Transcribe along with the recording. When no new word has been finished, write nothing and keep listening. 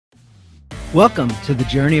Welcome to the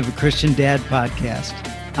Journey of a Christian Dad podcast.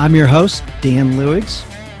 I'm your host, Dan Lewigs.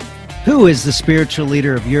 Who is the spiritual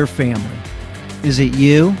leader of your family? Is it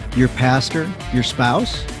you, your pastor, your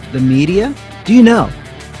spouse, the media? Do you know?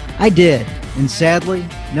 I did, and sadly,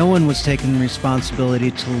 no one was taking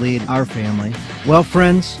responsibility to lead our family. Well,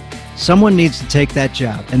 friends, someone needs to take that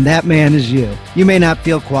job, and that man is you. You may not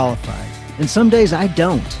feel qualified, and some days I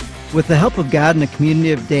don't. With the help of God and a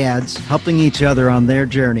community of dads helping each other on their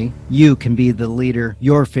journey, you can be the leader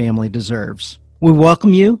your family deserves. We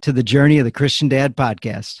welcome you to the Journey of the Christian Dad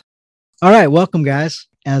podcast. All right, welcome, guys.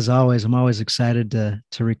 As always, I'm always excited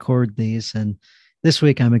to record these, and this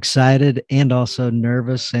week I'm excited and also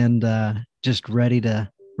nervous and just ready to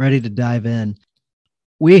dive in.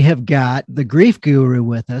 We have got the grief guru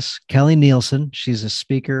with us, Kelli Nielsen. She's a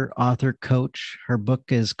speaker, author, coach. Her book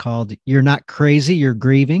is called You're Not Crazy, You're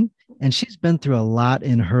Grieving. And she's been through a lot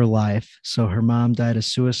in her life. So her mom died of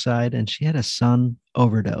suicide and she had a son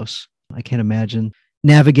overdose. I can't imagine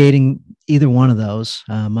navigating either one of those,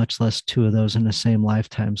 much less two of those in the same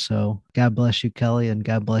lifetime. So God bless you, Kelli, and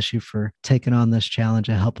God bless you for taking on this challenge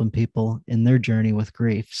of helping people in their journey with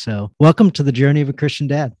grief. So welcome to the Journey of a Christian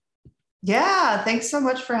Dad. Yeah, thanks so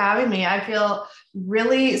much for having me. I feel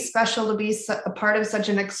really special to be a part of such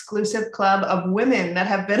an exclusive club of women that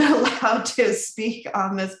have been allowed to speak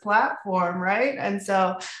on this platform, right? And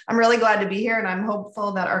so I'm really glad to be here, and I'm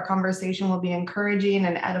hopeful that our conversation will be encouraging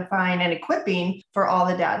and edifying and equipping for all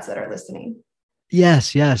the dads that are listening.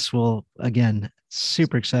 Yes. Well, again,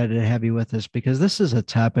 super excited to have you with us because this is a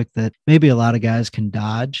topic that maybe a lot of guys can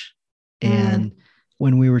dodge. And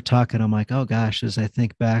when we were talking, I'm like, oh gosh, as I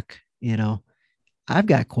think back, I've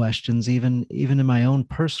got questions even in my own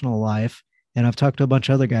personal life. And I've talked to a bunch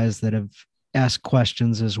of other guys that have asked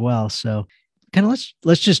questions as well. So kind of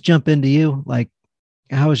let's just jump into you. Like,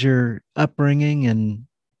 how was your upbringing and,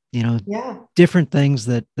 different things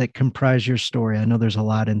that comprise your story? I know there's a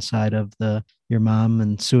lot inside of your mom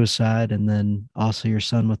and suicide and then also your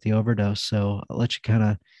son with the overdose. So I'll let you kind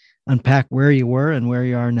of unpack where you were and where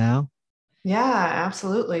you are now. Yeah,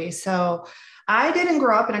 absolutely. So I didn't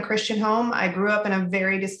grow up in a Christian home. I grew up in a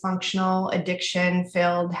very dysfunctional,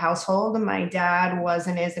 addiction-filled household. My dad was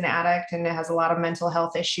and is an addict and has a lot of mental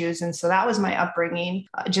health issues. And so that was my upbringing,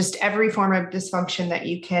 just every form of dysfunction that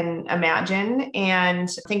you can imagine. And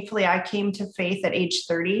thankfully, I came to faith at age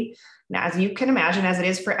 30. Now, as you can imagine, as it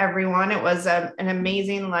is for everyone, it was an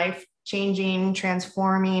amazing, life-changing,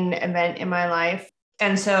 transforming event in my life.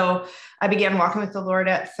 And so I began walking with the Lord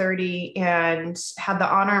at 30 and had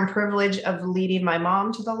the honor and privilege of leading my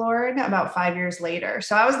mom to the Lord about 5 years later.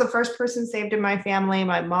 So I was the first person saved in my family.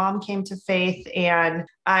 My mom came to faith and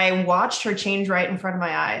I watched her change right in front of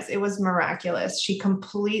my eyes. It was miraculous. She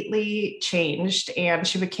completely changed and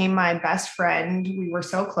she became my best friend. We were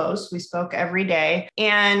so close. We spoke every day.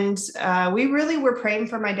 And we really were praying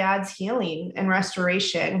for my dad's healing and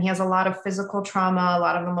restoration. He has a lot of physical trauma, a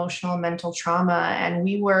lot of emotional and mental trauma. And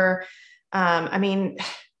we were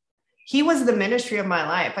he was the ministry of my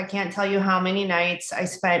life. I can't tell you how many nights I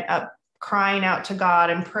spent up crying out to God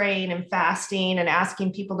and praying and fasting and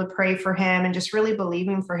asking people to pray for him and just really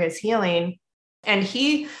believing for his healing. And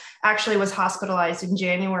he actually was hospitalized in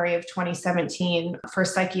January of 2017 for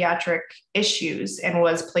psychiatric issues and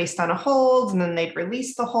was placed on a hold. And then they'd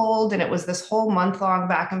release the hold. And it was this whole month-long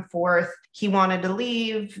back and forth. He wanted to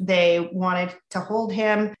leave. They wanted to hold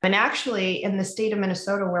him. And actually, in the state of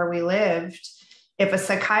Minnesota where we lived, if a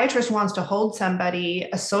psychiatrist wants to hold somebody,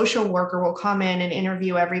 a social worker will come in and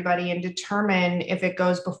interview everybody and determine if it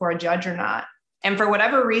goes before a judge or not. And for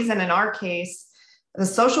whatever reason, in our case, the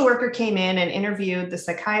social worker came in and interviewed the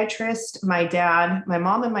psychiatrist, my dad, my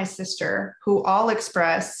mom, and my sister, who all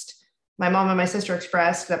expressed, my mom and my sister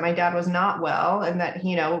expressed that my dad was not well and that,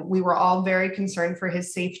 we were all very concerned for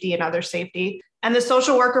his safety and other safety. And the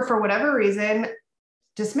social worker, for whatever reason,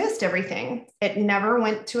 dismissed everything. It never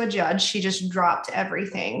went to a judge. She just dropped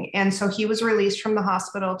everything. And so he was released from the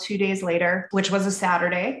hospital 2 days later, which was a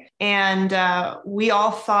Saturday. And we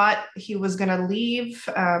all thought he was going to leave.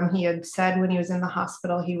 He had said when he was in the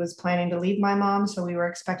hospital, he was planning to leave my mom. So we were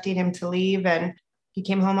expecting him to leave. And he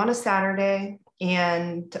came home on a Saturday.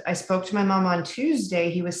 And I spoke to my mom on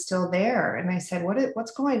Tuesday. He was still there. And I said,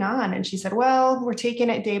 what's going on? And she said, well, we're taking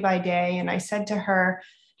it day by day. And I said to her,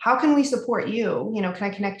 how can we support you? Can I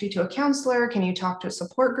connect you to a counselor? Can you talk to a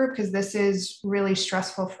support group? Because this is really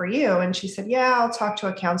stressful for you. And she said, yeah, I'll talk to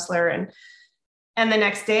a counselor. And the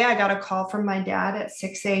next day I got a call from my dad at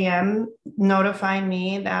 6 a.m. notifying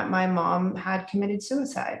me that my mom had committed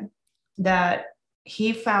suicide, that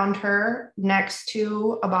he found her next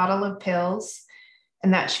to a bottle of pills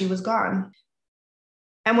and that she was gone.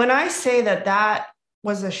 And when I say that that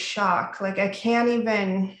was a shock, like I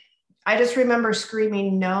just remember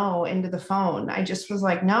screaming no into the phone. I just was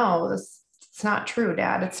like, no, it's not true,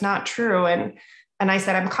 Dad. It's not true. And I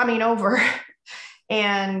said, I'm coming over.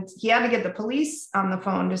 And he had to get the police on the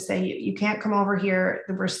phone to say, you can't come over here.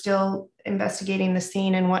 We're still investigating the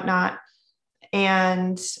scene and whatnot.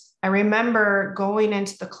 And I remember going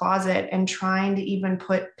into the closet and trying to even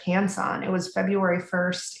put pants on. It was February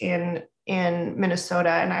 1st in Minnesota.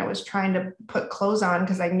 And I was trying to put clothes on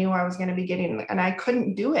because I knew I was going to be getting, and I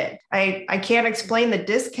couldn't do it. I can't explain the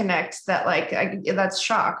disconnect that that's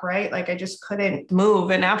shock, right? Like I just couldn't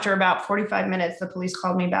move. And after about 45 minutes, the police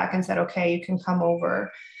called me back and said, okay, you can come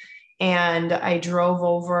over. And I drove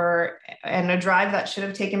over, and a drive that should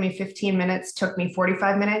have taken me 15 minutes took me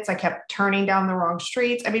 45 minutes. I kept turning down the wrong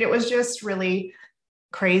streets. I mean, it was just really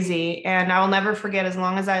crazy. And I will never forget, as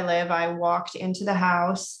long as I live, I walked into the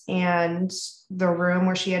house, and the room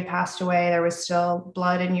where she had passed away, there was still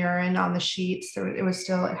blood and urine on the sheets.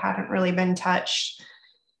 It hadn't really been touched.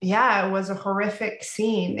 Yeah, it was a horrific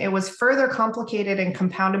scene. It was further complicated and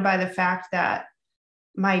compounded by the fact that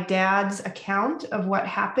my dad's account of what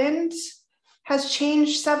happened has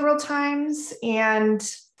changed several times. And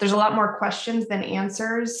there's a lot more questions than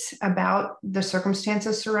answers about the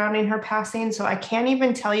circumstances surrounding her passing. So I can't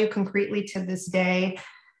even tell you concretely to this day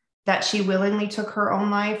that she willingly took her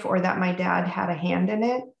own life or that my dad had a hand in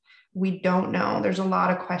it. We don't know. There's a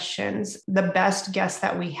lot of questions. The best guess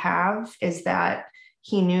that we have is that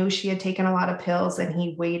he knew she had taken a lot of pills and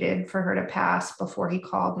he waited for her to pass before he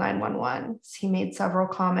called 911. He made several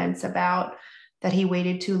comments about that he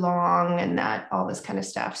waited too long and that all this kind of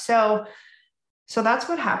stuff. So that's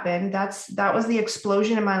what happened. That was the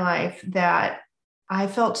explosion in my life that I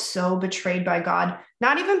felt so betrayed by God.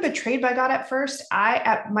 Not even betrayed by God at first.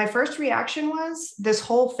 My first reaction was this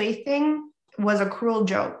whole faith thing was a cruel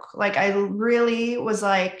joke. Like I really was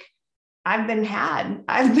like, I've been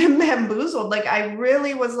bamboozled. Like I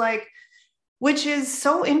really was like, which is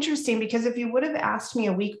so interesting because if you would have asked me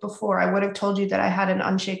a week before, I would have told you that I had an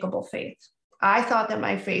unshakable faith. I thought that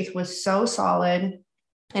my faith was so solid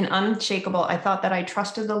and unshakable. I thought that I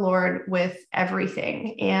trusted the Lord with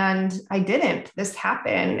everything, and I didn't. This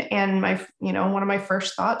happened. And one of my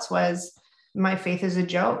first thoughts was, my faith is a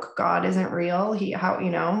joke. God isn't real.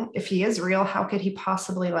 If he is real, how could he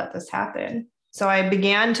possibly let this happen? So I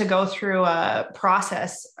began to go through a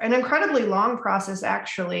process, an incredibly long process,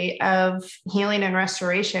 actually, of healing and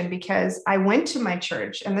restoration, because I went to my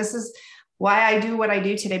church. And this is why I do what I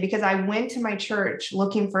do today, because I went to my church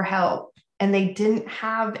looking for help and they didn't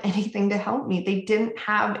have anything to help me. They didn't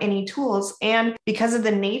have any tools. And because of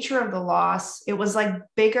the nature of the loss, it was like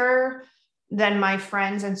bigger than my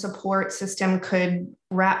friends and support system could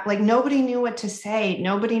wrap. Like nobody knew what to say.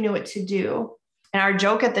 Nobody knew what to do. And our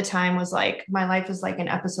joke at the time was like, my life is like an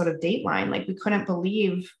episode of Dateline. Like we couldn't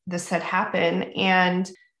believe this had happened.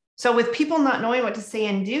 And so with people not knowing what to say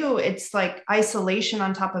and do, it's like isolation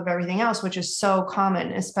on top of everything else, which is so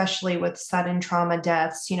common, especially with sudden trauma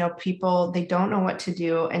deaths. People, they don't know what to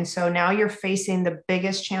do. And so now you're facing the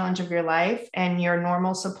biggest challenge of your life and your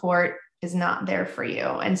normal support is not there for you.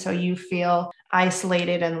 And so you feel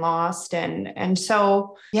isolated and lost. And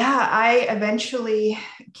so, yeah, I eventually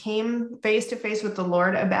came face to face with the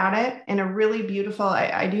Lord about it in a really beautiful,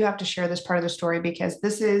 I do have to share this part of the story because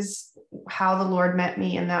this is how the Lord met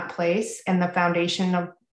me in that place and the foundation of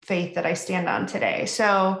faith that I stand on today.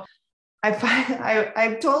 So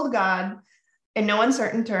I told God in no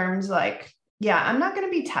uncertain terms, like, yeah, I'm not going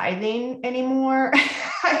to be tithing anymore.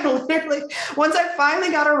 I literally, once I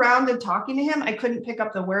finally got around to talking to him, I couldn't pick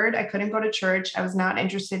up the word. I couldn't go to church. I was not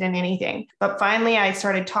interested in anything. But finally, I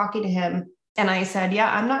started talking to him and I said,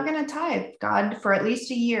 yeah, I'm not going to tithe, God, for at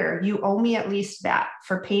least a year. You owe me at least that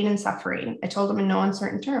for pain and suffering. I told him in no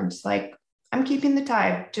uncertain terms, like, I'm keeping the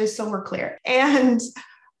tithe, just so we're clear. And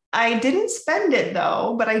I didn't spend it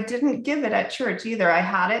though, but I didn't give it at church either. I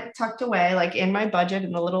had it tucked away, like in my budget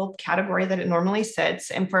in the little category that it normally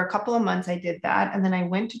sits. And for a couple of months I did that. And then I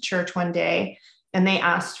went to church one day and they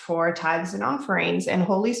asked for tithes and offerings, and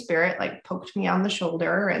Holy Spirit like poked me on the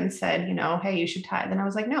shoulder and said, hey, you should tithe. And I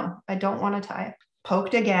was like, no, I don't want to tithe.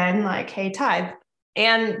 Poked again, like, hey, tithe.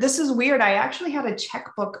 And this is weird. I actually had a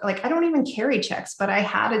checkbook. Like, I don't even carry checks, but I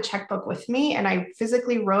had a checkbook with me and I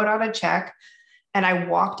physically wrote out a check. And I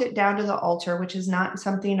walked it down to the altar, which is not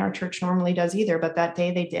something our church normally does either. But that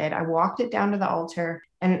day they did. I walked it down to the altar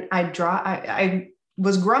and I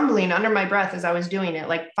was grumbling under my breath as I was doing it.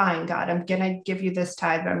 Like, fine, God, I'm going to give you this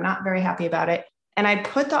tithe, but I'm not very happy about it. And I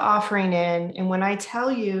put the offering in. And when I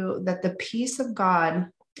tell you that the peace of God,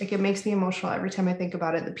 like it makes me emotional every time I think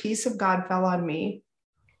about it, the peace of God fell on me.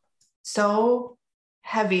 so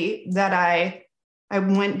heavy that I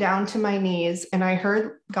went down to my knees and I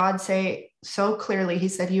heard God say so clearly, he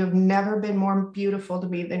said, "You have never been more beautiful to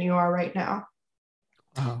me than you are right now."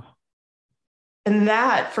 Wow. And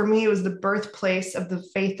that for me was the birthplace of the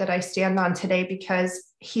faith that I stand on today,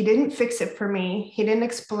 because he didn't fix it for me. He didn't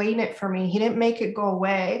explain it for me. He didn't make it go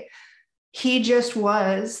away. He just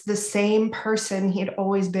was the same person he had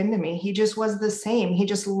always been to me. He just was the same. He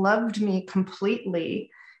just loved me completely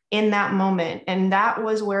in that moment. And that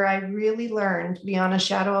was where I really learned beyond a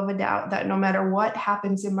shadow of a doubt that no matter what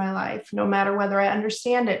happens in my life, no matter whether I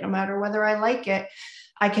understand it, no matter whether I like it,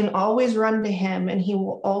 I can always run to him and he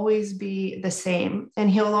will always be the same. And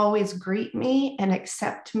he'll always greet me and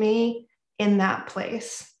accept me in that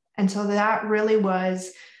place. And so that really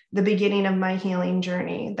was the beginning of my healing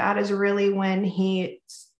journey. That is really when he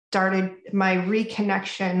started my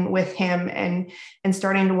reconnection with him and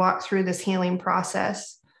starting to walk through this healing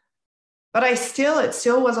process. But it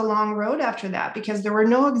still was a long road after that, because there were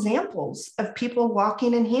no examples of people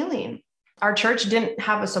walking and healing. Our church didn't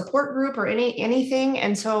have a support group or anything.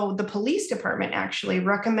 And so the police department actually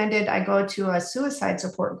recommended I go to a suicide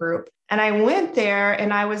support group. And I went there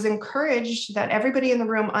and I was encouraged that everybody in the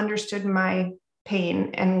room understood my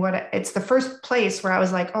pain. And it's the first place where I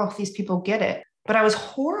was like, oh, these people get it. But I was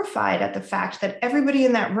horrified at the fact that everybody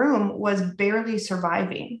in that room was barely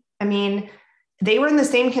surviving. I mean, they were in the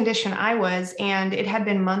same condition I was, and it had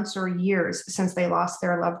been months or years since they lost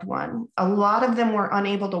their loved one. A lot of them were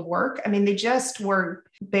unable to work. I mean, they just were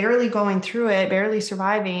barely going through it, barely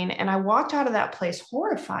surviving. And I walked out of that place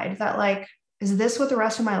horrified that, like, is this what the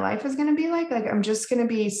rest of my life is going to be like? Like, I'm just going to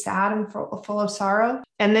be sad and full of sorrow.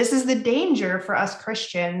 And this is the danger for us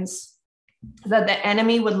Christians, that the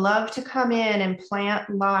enemy would love to come in and plant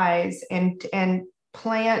lies and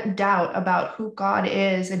plant doubt about who God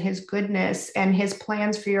is and his goodness and his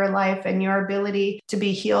plans for your life and your ability to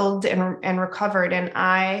be healed and recovered. And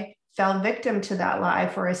I fell victim to that lie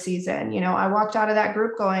for a season. You know, I walked out of that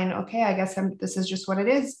group going, okay, I guess this is just what it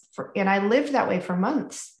is. And I lived that way for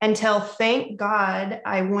months until, thank God,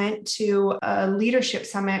 I went to a leadership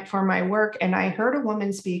summit for my work. And I heard a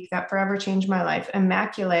woman speak that forever changed my life,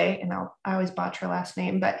 Immaculée. And I always botch her last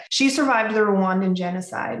name, but she survived the Rwandan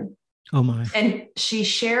genocide. Oh my. And she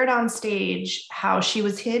shared on stage how she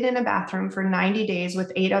was hid in a bathroom for 90 days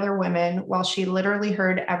with 8 other women while she literally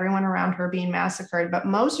heard everyone around her being massacred. But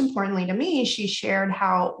most importantly to me, she shared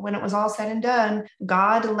how when it was all said and done,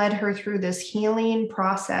 God led her through this healing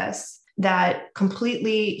process that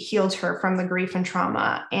completely healed her from the grief and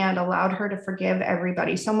trauma and allowed her to forgive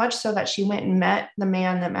everybody. So much so that she went and met the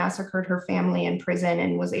man that massacred her family in prison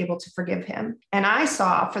and was able to forgive him. And I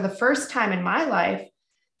saw, for the first time in my life,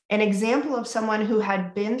 an example of someone who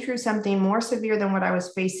had been through something more severe than what I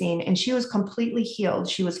was facing. And she was completely healed.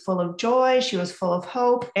 She was full of joy. She was full of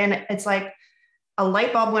hope. And it's like a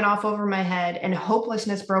light bulb went off over my head and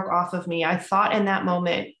hopelessness broke off of me. I thought in that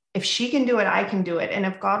moment, if she can do it, I can do it. And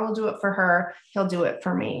if God will do it for her, he'll do it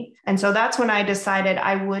for me. And so that's when I decided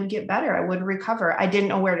I would get better. I would recover. I didn't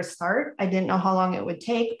know where to start. I didn't know how long it would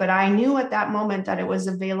take, but I knew at that moment that it was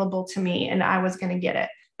available to me and I was going to get it.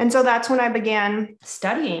 And so that's when I began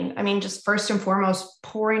studying. I mean, just first and foremost,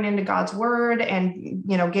 pouring into God's word and,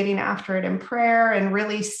 you know, getting after it in prayer and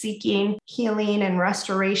really seeking healing and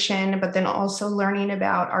restoration, but then also learning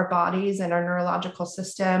about our bodies and our neurological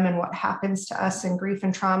system and what happens to us in grief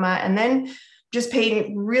and trauma. And then just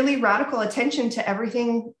paying really radical attention to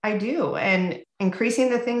everything I do and increasing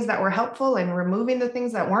the things that were helpful and removing the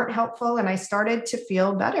things that weren't helpful. And I started to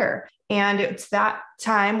feel better. And it's that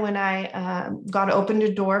time when I God opened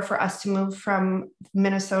a door for us to move from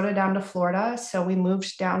Minnesota down to Florida. So we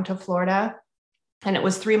moved down to Florida. And it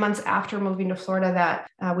was 3 months after moving to Florida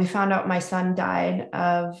that we found out my son died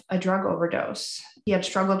of a drug overdose. He had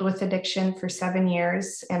struggled with addiction for 7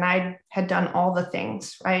 years, and I had done all the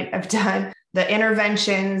things, right? I've done the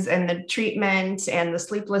interventions and the treatment and the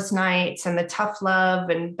sleepless nights and the tough love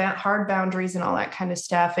and hard boundaries and all that kind of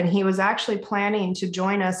stuff. And he was actually planning to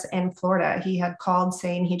join us in Florida. He had called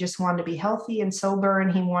saying he just wanted to be healthy and sober,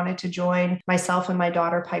 and he wanted to join myself and my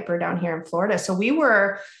daughter Piper down here in Florida. So we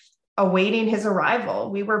were awaiting his arrival.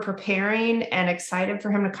 We were preparing and excited for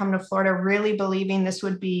him to come to Florida, really believing this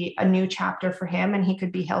would be a new chapter for him and he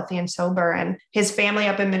could be healthy and sober. And his family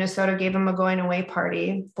up in Minnesota gave him a going away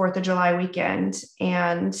party, 4th of July weekend.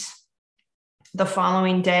 And the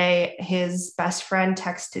following day, his best friend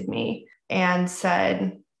texted me and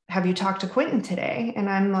said, "Have you talked to Quentin today?" And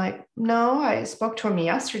I'm like, "No, I spoke to him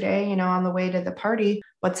yesterday, you know, on the way to the party.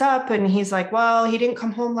 What's up?" And he's like, "Well, he didn't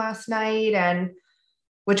come home last night." And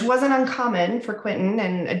which wasn't uncommon for Quentin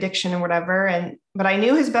and addiction and whatever. And But I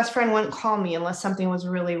knew his best friend wouldn't call me unless something was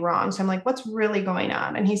really wrong. So I'm like, what's really going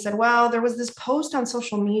on? And he said, well, there was this post on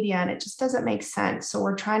social media and it just doesn't make sense. So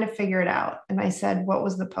we're trying to figure it out. And I said, what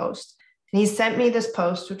was the post? And he sent me this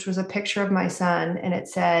post, which was a picture of my son. And it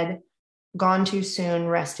said, gone too soon,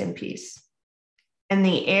 rest in peace. And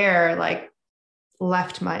the air like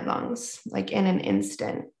left my lungs, like in an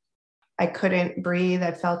instant. I couldn't breathe.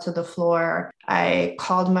 I fell to the floor. I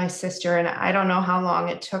called my sister, and I don't know how long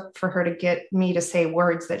it took for her to get me to say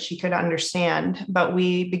words that she could understand. But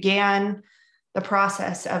we began the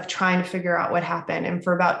process of trying to figure out what happened. And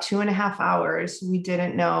for about 2.5 hours, we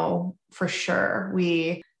didn't know for sure.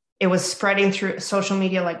 It was spreading through social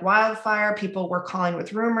media like wildfire. People were calling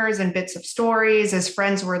with rumors and bits of stories. His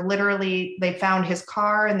friends were literally, they found his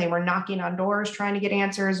car and they were knocking on doors trying to get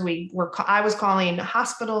answers. I was calling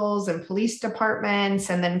hospitals and police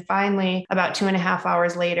departments. And then finally, about 2.5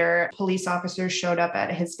 hours later, police officers showed up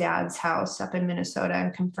at his dad's house up in Minnesota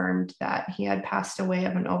and confirmed that he had passed away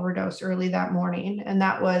of an overdose early that morning. And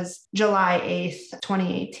that was July 8th,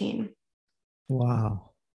 2018.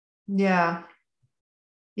 Wow. Yeah.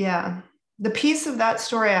 Yeah. The piece of that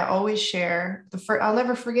story I always share, I'll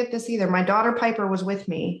never forget this either. My daughter Piper was with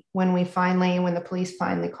me when the police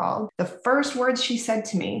finally called. The first words she said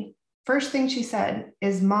to me, first thing she said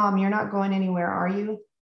is, Mom, you're not going anywhere, are you?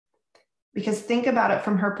 Because think about it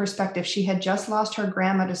from her perspective. She had just lost her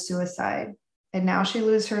grandma to suicide, and now she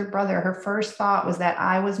loses her brother. Her first thought was that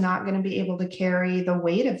I was not going to be able to carry the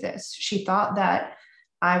weight of this. She thought that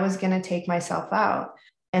I was going to take myself out.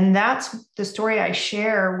 And that's the story I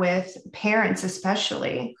share with parents,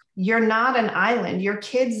 especially. You're not an island. Your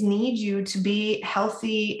kids need you to be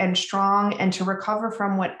healthy and strong and to recover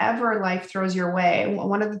from whatever life throws your way.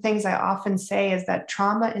 One of the things I often say is that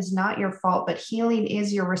trauma is not your fault, but healing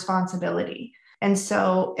is your responsibility. And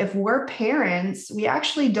so if we're parents, we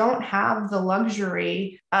actually don't have the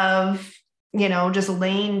luxury of just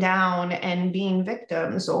laying down and being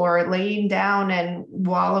victims, or laying down and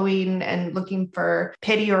wallowing and looking for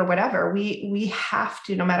pity or whatever. We have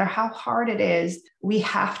to, no matter how hard it is, we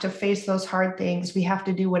have to face those hard things. We have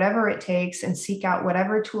to do whatever it takes and seek out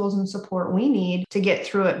whatever tools and support we need to get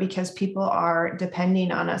through it, because people are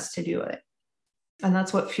depending on us to do it. And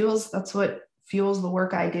that's what fuels the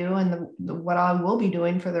work I do and what I will be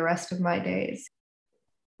doing for the rest of my days.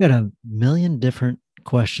 Got a million different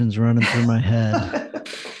questions running through my head.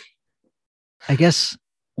 I guess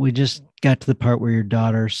we just got to the part where your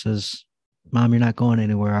daughter says, Mom, you're not going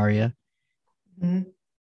anywhere, are you? Mm-hmm.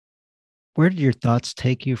 Where did your thoughts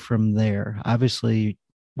take you from there? Obviously,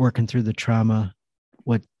 working through the trauma,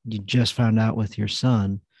 what you just found out with your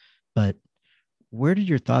son, but where did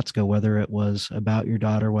your thoughts go, whether it was about your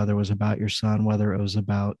daughter, whether it was about your son, whether it was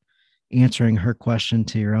about answering her question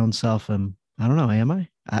to your own self? I don't know, am I?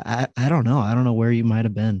 I don't know. I don't know where you might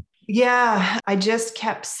have been. Yeah, I just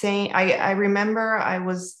kept saying, I remember I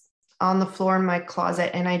was on the floor in my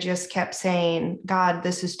closet and I just kept saying, God,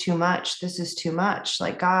 this is too much. This is too much.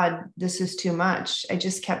 Like, God, this is too much. I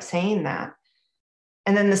just kept saying that.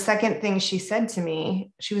 And then the second thing she said to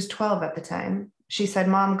me, she was 12 at the time. She said,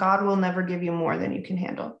 Mom, God will never give you more than you can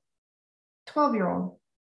handle. 12-year-old.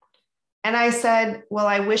 And I said, well,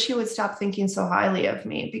 I wish you would stop thinking so highly of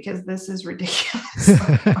me, because this is ridiculous.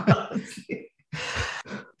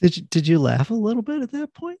 Did you laugh a little bit at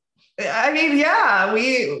that point? I mean, yeah,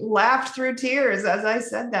 we laughed through tears as I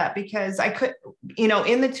said that, because I could, in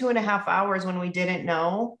the 2.5 hours when we didn't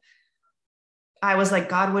know, I was like,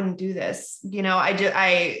 God wouldn't do this.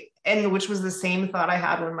 And which was the same thought I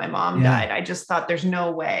had when my mom died. I just thought there's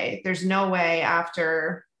no way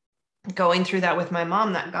after going through that with my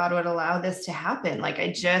mom that God would allow this to happen. Like,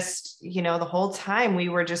 I just, the whole time we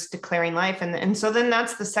were just declaring life. And so then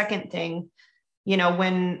that's the second thing.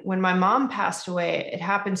 When my mom passed away, it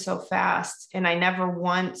happened so fast, and I never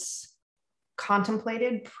once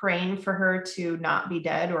contemplated praying for her to not be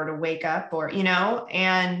dead or to wake up, or,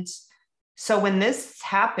 and so when this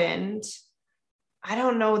happened, I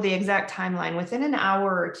don't know the exact timeline. Within an hour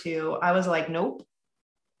or two, I was like, nope,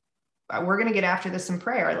 we're going to get after this in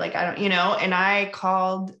prayer. Like, I don't, and I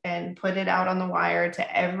called and put it out on the wire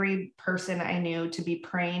to every person I knew to be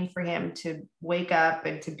praying for him to wake up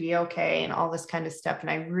and to be okay and all this kind of stuff. And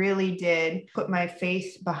I really did put my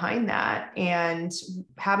faith behind that. And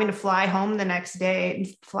having to fly home the next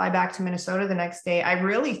day, fly back to Minnesota the next day, I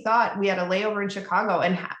really thought we had a layover in Chicago,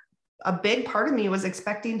 and a big part of me was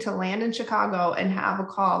expecting to land in Chicago and have a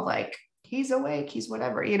call like, he's awake, he's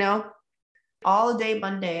whatever, All day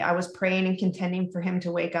Monday, I was praying and contending for him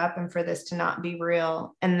to wake up and for this to not be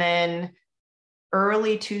real. And then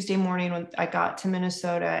early Tuesday morning when I got to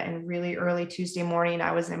Minnesota, and really early Tuesday morning,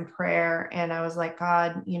 I was in prayer and I was like,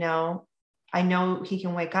 God, I know he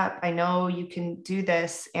can wake up. I know you can do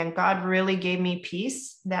this. And God really gave me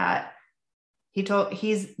peace that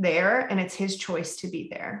he's there and it's his choice to be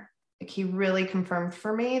there. Like, he really confirmed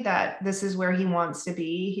for me that this is where he wants to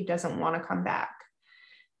be. He doesn't want to come back.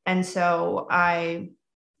 And so I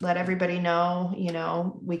let everybody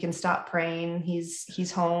know, we can stop praying.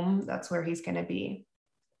 He's home. That's where he's going to be.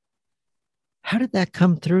 How did that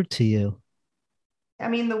come through to you? I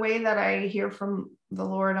mean, the way that I hear from the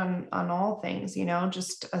Lord on all things,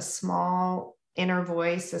 just a small inner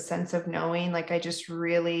voice, a sense of knowing. Like, I just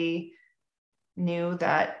really knew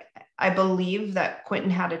that I believe that Quentin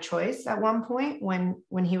had a choice at one point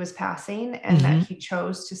when he was passing, and that he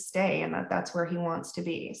chose to stay, and that's where he wants to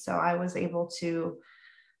be. So I was able to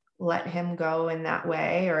let him go in that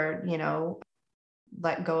way, or,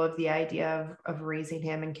 let go of the idea of raising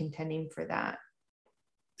him and contending for that.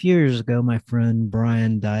 A few years ago, my friend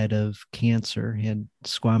Brian died of cancer. He had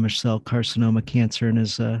squamous cell carcinoma cancer in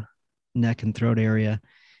his neck and throat area.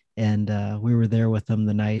 And we were there with him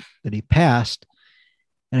the night that he passed.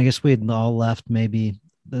 And I guess we had all left, maybe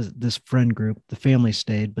this friend group, the family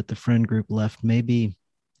stayed, but the friend group left maybe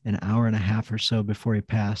an hour and a half or so before he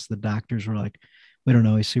passed. The doctors were like, we don't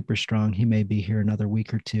know, he's super strong. He may be here another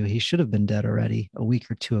week or two. He should have been dead already a week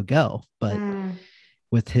or two ago. But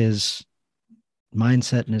with his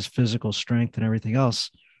mindset and his physical strength and everything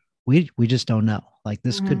else, we just don't know. Like,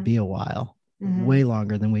 this could be a while, way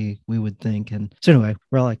longer than we would think. And so anyway,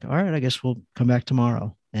 we're like, all right, I guess we'll come back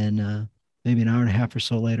tomorrow. And maybe an hour and a half or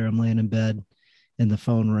so later, I'm laying in bed and the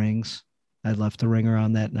phone rings. I'd left the ringer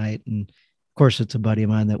on that night. And of course, it's a buddy of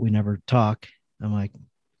mine that we never talk. I'm like,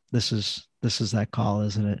 this is that call,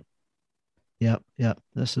 isn't it? Yep.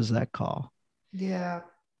 This is that call. Yeah.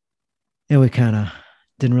 And we kind of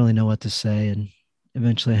didn't really know what to say, and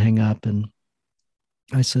eventually hang up. And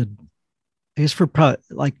I said, I guess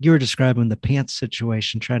like you were describing the pants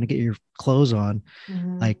situation, trying to get your clothes on,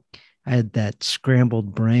 like I had that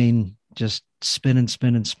scrambled brain just spinning.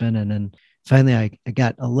 And finally I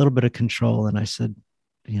got a little bit of control, and I said,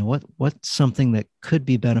 what's something that could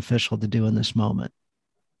be beneficial to do in this moment,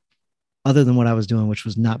 other than what I was doing, which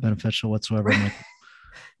was not beneficial whatsoever. I'm like,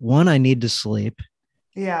 one, I need to sleep.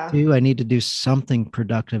 Yeah. Two, I need to do something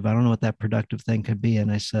productive. I don't know what that productive thing could be.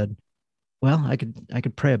 And I said, well, I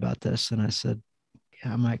could pray about this. And I said,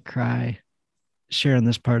 yeah, I might cry sharing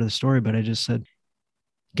this part of the story, but I just said,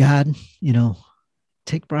 God,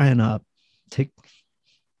 take Brian up, take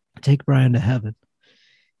Brian to heaven.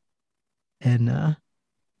 And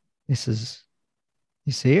he says,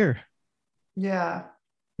 he's here. Yeah.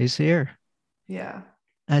 He's here. Yeah.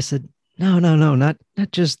 I said, no, not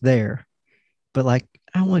just there, but like,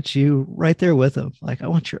 I want you right there with him. Like, I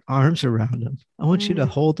want your arms around him. I want you to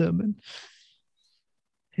hold him. And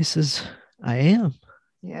he says, I am.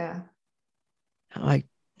 Yeah. I'm like,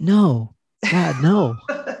 no, God, no.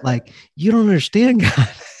 Like, you don't understand, God.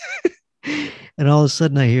 And all of a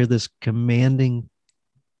sudden I hear this commanding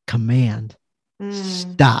command,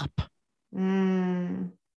 stop. I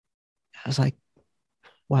was like,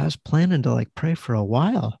 well, I was planning to like pray for a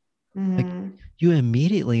while. Like, you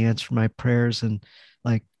immediately answer my prayers, and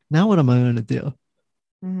like, now what am I going to do?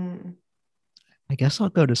 I guess I'll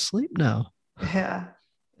go to sleep now. Yeah.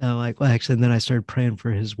 And I'm like, well, actually, and then I started praying for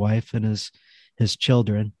his wife and his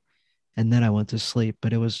children. And then I went to sleep,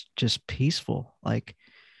 but it was just peaceful. Like,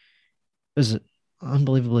 it was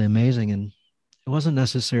unbelievably amazing. And it wasn't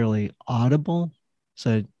necessarily audible.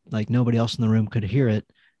 So like, nobody else in the room could hear it.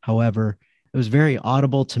 However, it was very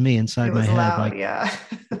audible to me inside my head. Loud, like, yeah.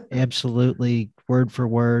 absolutely word for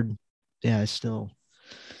word. Yeah, I still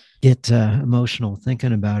get emotional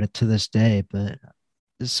thinking about it to this day. But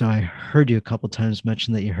so I heard you a couple of times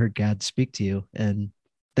mention that you heard God speak to you. And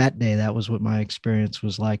that day, that was what my experience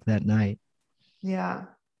was like that night. Yeah.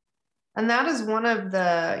 And that is one of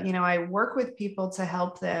the, I work with people to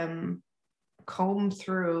help them comb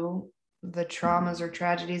through the traumas or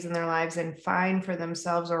tragedies in their lives and find for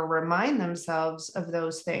themselves or remind themselves of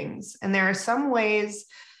those things. And there are some ways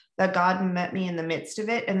that God met me in the midst of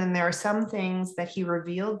it. And then there are some things that he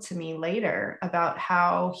revealed to me later about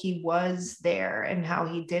how he was there and how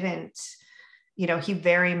he didn't, he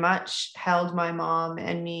very much held my mom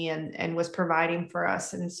and me and was providing for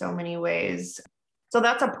us in so many ways. So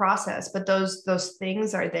that's a process, but those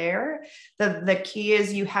things are there. The key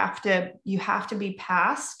is you have to be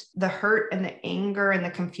past the hurt and the anger and the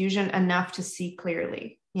confusion enough to see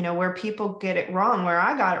clearly. Where people get it wrong, where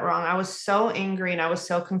I got it wrong, I was so angry and I was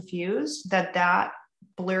so confused that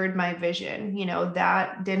blurred my vision.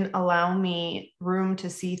 That didn't allow me room to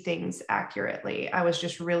see things accurately. I was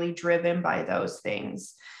just really driven by those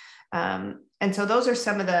things. And so those are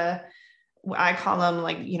some of I call them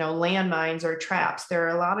landmines or traps. There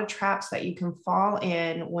are a lot of traps that you can fall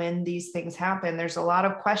in when these things happen. There's a lot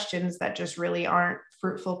of questions that just really aren't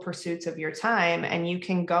fruitful pursuits of your time. And you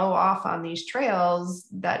can go off on these trails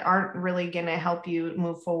that aren't really going to help you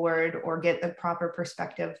move forward or get the proper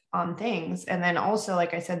perspective on things. And then also,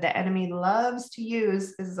 like I said, the enemy loves to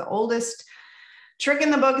use, this is the oldest trick in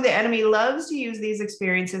the book. The enemy loves to use these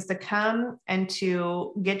experiences to come and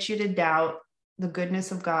to get you to doubt the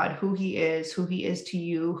goodness of God, who he is to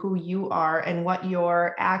you, who you are, and what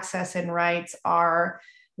your access and rights are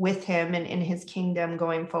with him and in his kingdom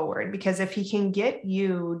going forward. Because if he can get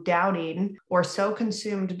you doubting or so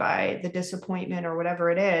consumed by the disappointment or whatever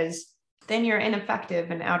it is, then you're ineffective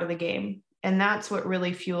and out of the game. And that's what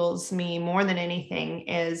really fuels me more than anything,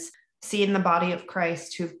 is seeing the body of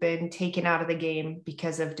Christ who've been taken out of the game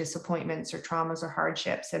because of disappointments or traumas or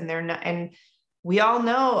hardships. And they're not, and we all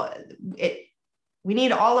know it. We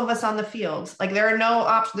need all of us on the field. Like, there are no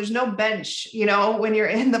options. There's no bench, when you're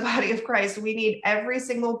in the body of Christ. We need every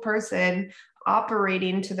single person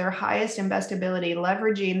operating to their highest and best ability,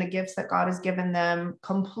 leveraging the gifts that God has given them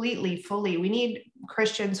completely, fully. We need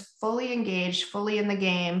Christians fully engaged, fully in the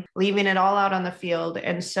game, leaving it all out on the field.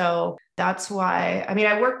 And so that's why,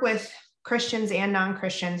 I work with Christians and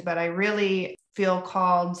non-Christians, but I really feel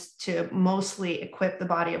called to mostly equip the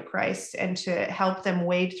body of Christ and to help them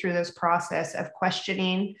wade through this process of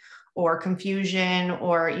questioning or confusion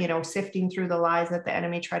or, sifting through the lies that the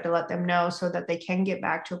enemy tried to let them know, so that they can get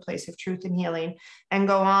back to a place of truth and healing and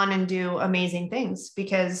go on and do amazing things.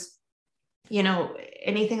 Because,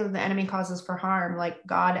 anything that the enemy causes for harm, like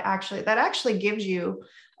God actually gives you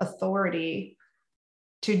authority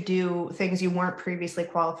to do things you weren't previously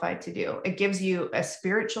qualified to do. It gives you a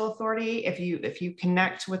spiritual authority. If you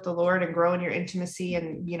connect with the Lord and grow in your intimacy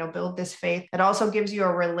and, build this faith, it also gives you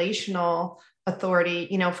a relational authority.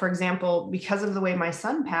 For example, because of the way my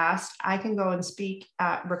son passed, I can go and speak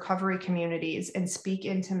at recovery communities and speak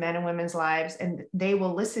into men and women's lives, and they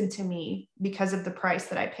will listen to me because of the price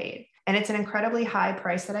that I paid. And it's an incredibly high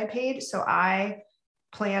price that I paid. So I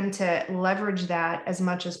plan to leverage that as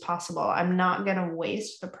much as possible. I'm not going to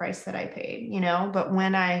waste the price that I paid, but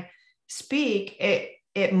when I speak,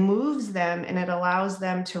 it moves them and it allows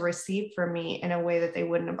them to receive from me in a way that they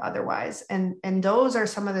wouldn't have otherwise. And those are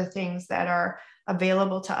some of the things that are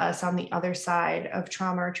available to us on the other side of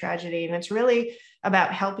trauma or tragedy. And it's really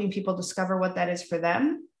about helping people discover what that is for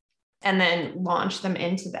them and then launch them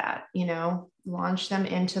into that, launch them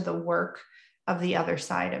into the work of the other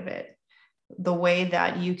side of it. The way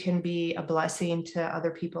that you can be a blessing to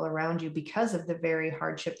other people around you because of the very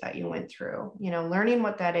hardship that you went through, learning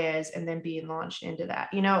what that is and then being launched into that.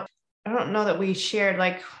 I don't know that we shared,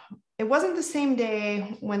 it wasn't the same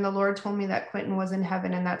day when the Lord told me that Quentin was in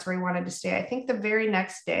heaven and that's where he wanted to stay. I think the very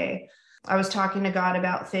next day I was talking to God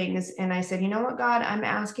about things and I said, you know what, God, I'm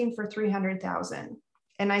asking for 300,000.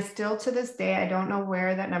 And I still, to this day, I don't know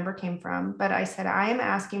where that number came from, but I said, I am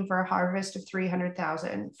asking for a harvest of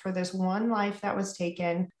 300,000 for this one life that was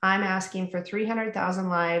taken. I'm asking for 300,000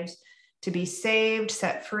 lives to be saved,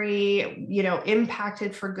 set free,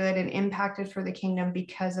 impacted for good and impacted for the kingdom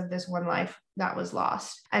because of this one life that was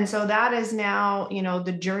lost. And so that is now,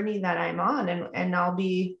 the journey that I'm on, and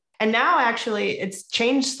now actually it's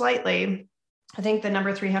changed slightly. I think the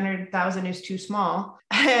number 300,000 is too small.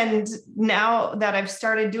 And now that I've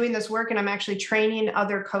started doing this work and I'm actually training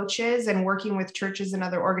other coaches and working with churches and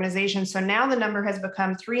other organizations. So now the number has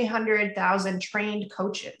become 300,000 trained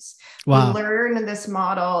coaches who learn this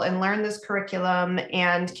model and learn this curriculum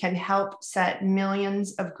and can help set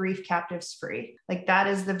millions of grief captives free. Like, that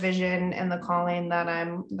is the vision and the calling that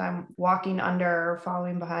I'm walking under or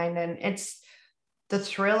following behind. And it's the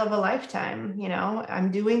thrill of a lifetime.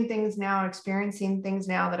 I'm doing things now, experiencing things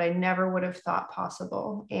now that I never would have thought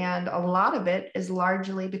possible. And a lot of it is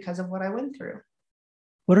largely because of what I went through.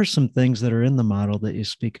 What are some things that are in the model that you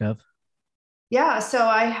speak of? Yeah, so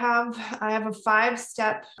I have a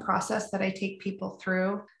 5-step process that I take people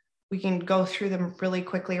through. We can go through them really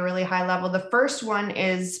quickly, really high level. The first one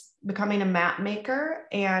is becoming a map maker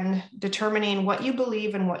and determining what you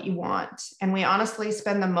believe and what you want. And we honestly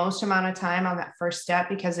spend the most amount of time on that first step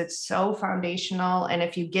because it's so foundational. And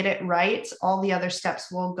if you get it right, all the other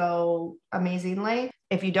steps will go amazingly.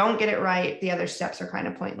 If you don't get it right, the other steps are kind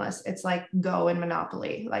of pointless. It's like Go in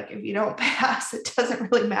Monopoly. Like, if you don't pass, it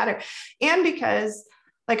doesn't really matter. And because,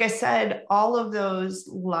 like I said, all of those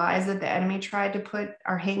lies that the enemy tried to put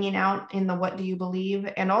are hanging out in the what do you believe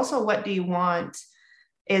and also what do you want.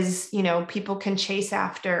 is, people can chase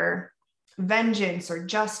after vengeance or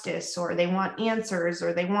justice, or they want answers,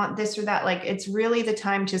 or they want this or that. Like, it's really the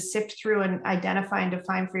time to sift through and identify and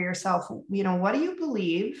define for yourself, what do you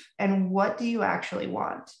believe and what do you actually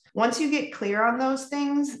want? Once you get clear on those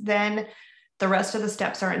things, then the rest of the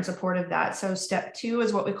steps are in support of that. So step 2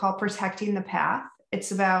 is what we call protecting the path.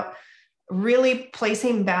 It's about really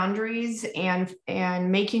placing boundaries and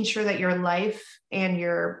making sure that your life and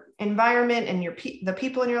your environment and the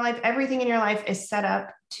people in your life, everything in your life is set up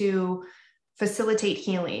to facilitate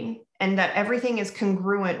healing, and that everything is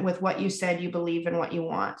congruent with what you said you believe and what you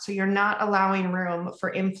want. So you're not allowing room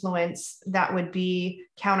for influence that would be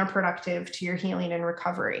counterproductive to your healing and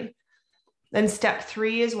recovery. Then step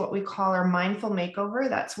 3 is what we call our mindful makeover.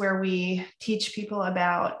 That's where we teach people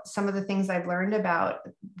about some of the things I've learned about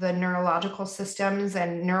the neurological systems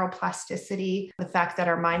and neuroplasticity, the fact that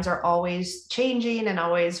our minds are always changing and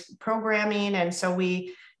always programming. And so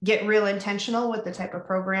we get real intentional with the type of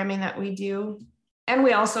programming that we do. And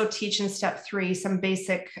we also teach in step 3 some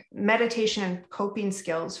basic meditation and coping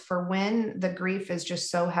skills for when the grief is just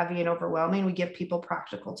so heavy and overwhelming. We give people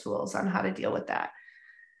practical tools on how to deal with that.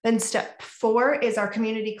 Then step 4 is our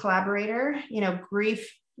community collaborator.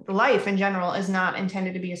 Grief, life in general, is not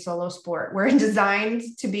intended to be a solo sport. We're designed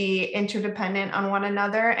to be interdependent on one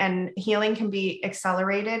another, and healing can be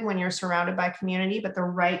accelerated when you're surrounded by community, but the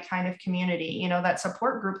right kind of community. That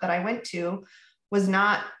support group that I went to was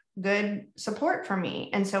not good support for me.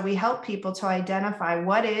 And so we help people to identify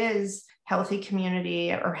what is healthy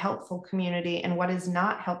community or helpful community and what is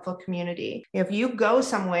not helpful community. If you go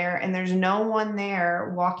somewhere and there's no one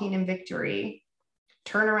there walking in victory,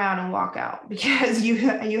 turn around and walk out, because you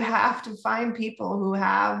have to find people who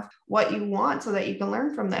have what you want so that you can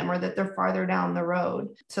learn from them, or that they're farther down the road.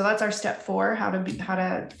 So that's our step 4, how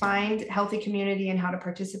to find healthy community and how to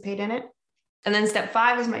participate in it. And then step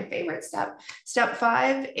 5 is my favorite step. Step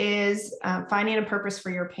 5 is finding a purpose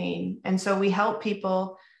for your pain. And so we help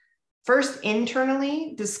people first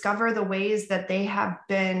internally discover the ways that they have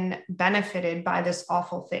been benefited by this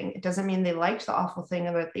awful thing. It doesn't mean they liked the awful thing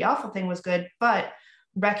or that the awful thing was good, but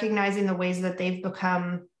recognizing the ways that they've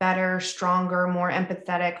become better, stronger, more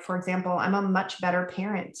empathetic. For example, I'm a much better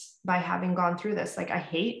parent by having gone through this. Like, I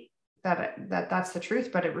hate that's the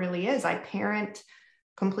truth, but it really is. I parent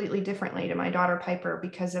completely differently to my daughter Piper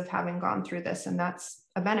because of having gone through this. And that's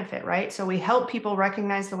a benefit, right? So we help people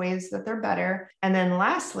recognize the ways that they're better. And then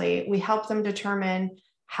lastly, we help them determine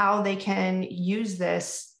how they can use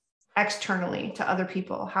this externally to other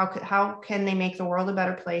people. How can they make the world a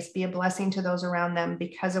better place, be a blessing to those around them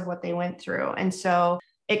because of what they went through? And so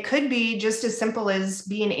it could be just as simple as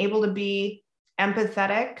being able to be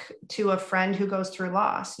empathetic to a friend who goes through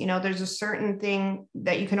loss. There's a certain thing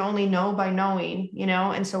that you can only know by knowing,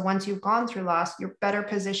 and so once you've gone through loss, you're better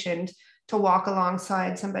positioned to walk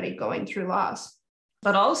alongside somebody going through loss.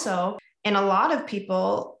 But also, in a lot of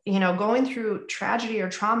people, going through tragedy or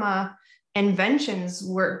trauma, inventions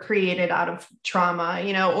were created out of trauma.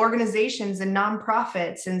 Organizations and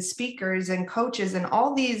nonprofits and speakers and coaches and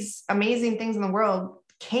all these amazing things in the world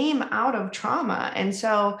came out of trauma. And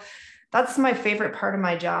so that's my favorite part of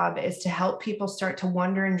my job, is to help people start to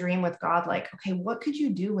wonder and dream with God. Like, okay, what could you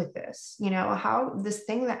do with this? How this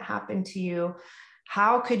thing that happened to you,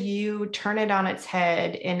 how could you turn it on its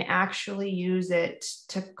head and actually use it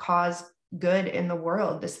to cause good in the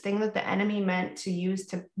world? This thing that the enemy meant to use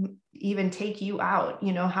to even take you out,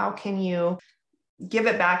 how can you give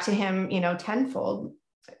it back to him, tenfold?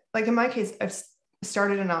 Like in my case, I've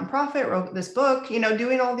started a nonprofit, wrote this book,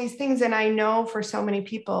 doing all these things. And I know for so many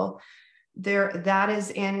people, that is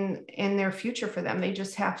in their future for them. They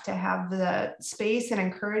just have to have the space and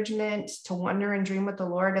encouragement to wonder and dream with the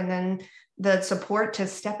Lord, and then the support to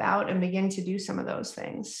step out and begin to do some of those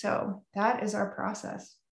things. So that is our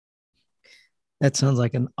process. That sounds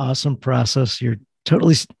like an awesome process. You're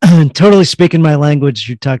totally speaking my language.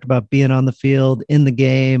 You talked about being on the field, in the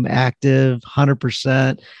game, active,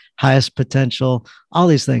 100%, highest potential, all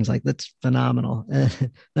these things. Like, that's phenomenal.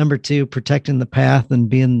 Number 2, protecting the path,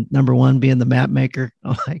 and number 1, being the map maker.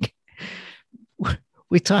 I'm like,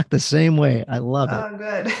 we talk the same way. I love it. Oh,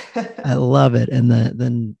 good. I love it. And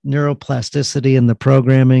the neuroplasticity and the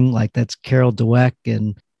programming, like, that's Carol Dweck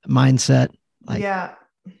and mindset. Like, yeah.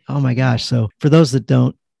 Oh my gosh. So for those that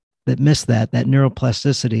miss that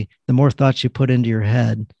neuroplasticity, the more thoughts you put into your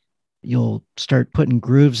head, you'll start putting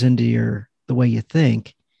grooves into the way you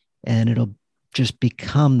think, and it'll just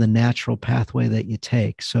become the natural pathway that you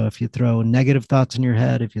take. So if you throw negative thoughts in your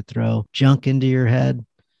head, if you throw junk into your head,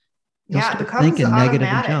 you'll it start becomes thinking automatic. negative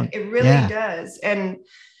and junk. It really does. And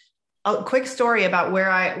a quick story about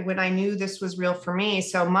when I knew this was real for me.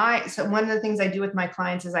 So one of the things I do with my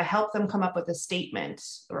clients is I help them come up with a statement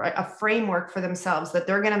or a framework for themselves that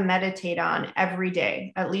they're going to meditate on every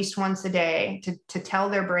day, at least once a day, to tell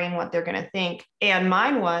their brain what they're going to think. And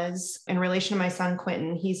mine was in relation to my son,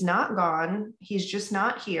 Quentin. He's not gone. He's just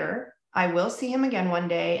not here. I will see him again one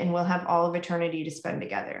day and we'll have all of eternity to spend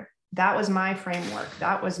together. That was my framework.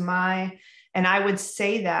 And I would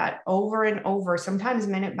say that over and over, sometimes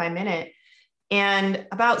minute by minute. And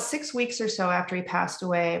about 6 weeks or so after he passed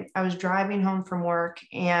away, I was driving home from work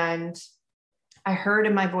and I heard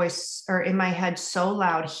in my voice or in my head so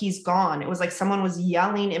loud, he's gone. It was like someone was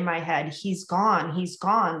yelling in my head, he's gone, he's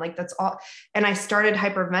gone. Like that's all. And I started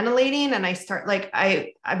hyperventilating and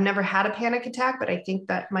I've never had a panic attack, but I think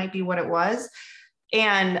that might be what it was.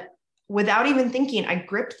 And without even thinking, I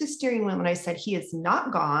gripped the steering wheel and I said, he is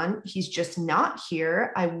not gone. He's just not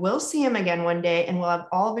here. I will see him again one day and we'll have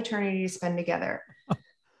all of eternity to spend together.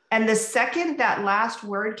 And the second that last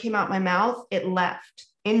word came out my mouth, it left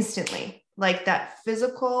instantly. Like that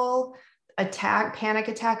physical panic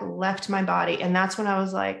attack left my body. And that's when I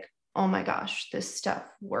was like, oh my gosh, this stuff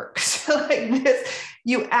works. Like this,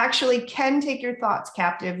 you actually can take your thoughts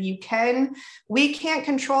captive. We can't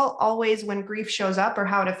control always when grief shows up or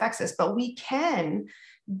how it affects us, but we can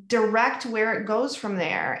direct where it goes from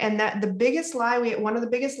there. And that one of the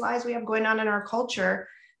biggest lies we have going on in our culture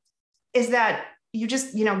is that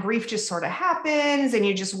grief just sort of happens and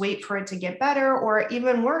you just wait for it to get better. Or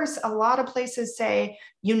even worse, a lot of places say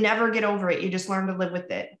you never get over it. You just learn to live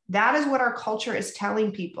with it. That is what our culture is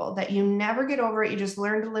telling people, that you never get over it. You just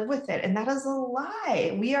learn to live with it. And that is a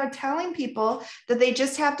lie. We are telling people that they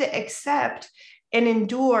just have to accept and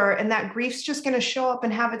endure, and that grief's just going to show up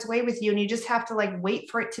and have its way with you. And you just have to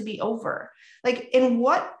wait for it to be over. Like, in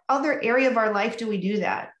what other area of our life do we do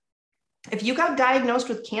that? If you got diagnosed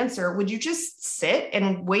with cancer, would you just sit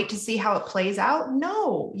and wait to see how it plays out?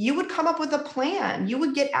 No, you would come up with a plan. You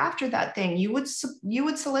would get after that thing. You would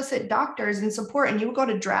solicit doctors and support, and you would go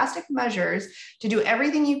to drastic measures to do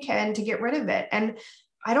everything you can to get rid of it. And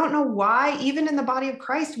I don't know why, even in the body of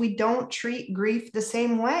Christ, we don't treat grief the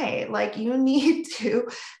same way. Like, you need to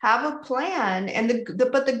have a plan.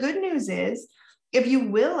 But the good news is, if you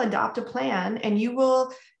will adopt a plan and you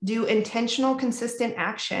will do intentional, consistent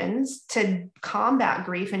actions to combat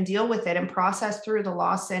grief and deal with it and process through the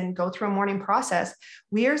loss and go through a mourning process,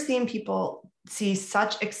 we are seeing people see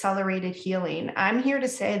such accelerated healing. I'm here to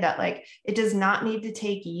say that it does not need to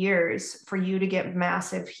take years for you to get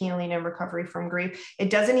massive healing and recovery from grief. It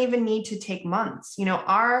doesn't even need to take months.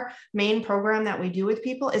 Our main program that we do with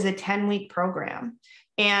people is a 10-week program.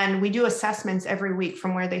 And we do assessments every week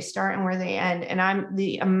from where they start and where they end. And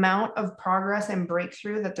the amount of progress and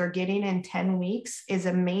breakthrough that they're getting in 10 weeks is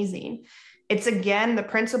amazing. It's, again, the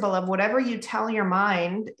principle of whatever you tell your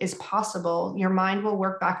mind is possible, your mind will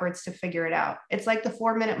work backwards to figure it out. It's like the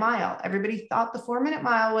 4-minute mile. Everybody thought the 4-minute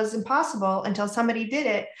mile was impossible until somebody did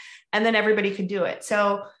it, and then everybody could do it.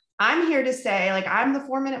 So I'm here to say, I'm the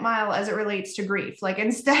 4-minute mile as it relates to grief.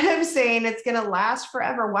 Instead of saying it's going to last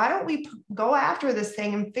forever, why don't we go after this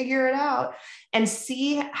thing and figure it out and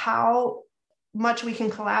see how much we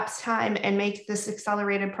can collapse time and make this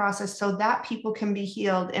accelerated process so that people can be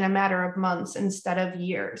healed in a matter of months instead of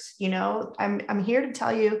years. I'm here to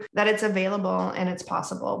tell you that it's available and it's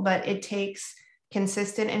possible, but it takes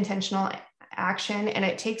consistent, intentional action, and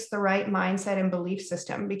it takes the right mindset and belief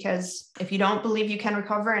system. Because if you don't believe you can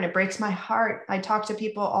recover, and it breaks my heart, I talk to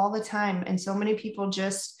people all the time, and so many people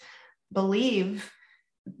just believe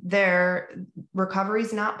their recovery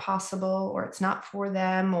is not possible, or it's not for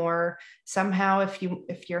them, or somehow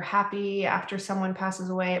if you're happy after someone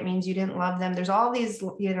passes away, it means you didn't love them. There's all these,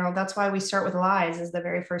 that's why we start with lies as the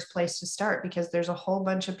very first place to start, because there's a whole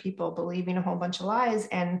bunch of people believing a whole bunch of lies,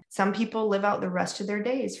 and some people live out the rest of their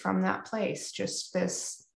days from that place, just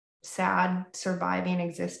this sad surviving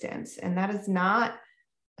existence. And that is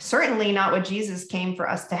certainly not what Jesus came for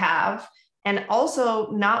us to have. And also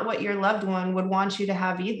not what your loved one would want you to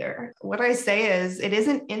have either. What I say is, it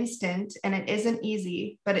isn't instant and it isn't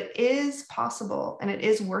easy, but it is possible and it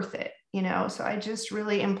is worth it. So I just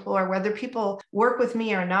really implore, whether people work with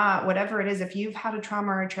me or not, whatever it is, if you've had a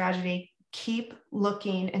trauma or a tragedy, keep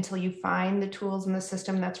looking until you find the tools in the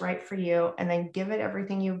system that's right for you, and then give it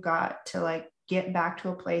everything you've got to get back to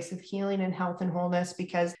a place of healing and health and wholeness,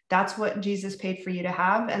 because that's what Jesus paid for you to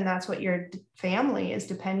have. And that's what your family is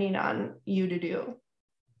depending on you to do.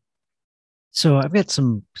 So I've got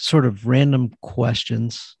some sort of random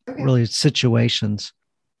questions, really situations.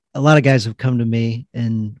 A lot of guys have come to me,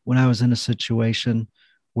 and when I was in a situation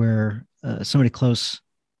where somebody close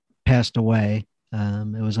passed away,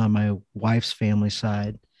 It was on my wife's family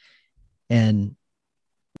side. And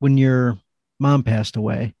when your mom passed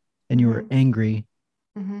away and you were Mm-hmm. angry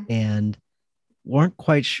Mm-hmm. and weren't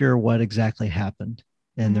quite sure what exactly happened,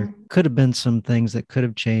 and there Mm-hmm. could have been some things that could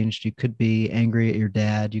have changed. You could be angry at your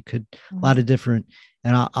dad. You could, a lot Mm-hmm. of different,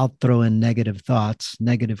 and I'll throw in negative thoughts,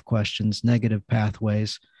 negative questions, negative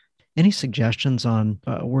pathways. Any suggestions on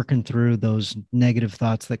working through those negative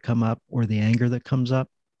thoughts that come up or the anger that comes up?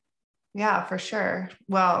 Yeah, for sure.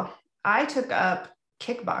 Well, I took up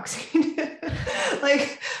kickboxing.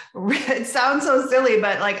 Like, it sounds so silly,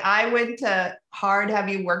 but like I went to hard,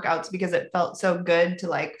 heavy workouts because it felt so good to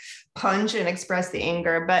like punch and express the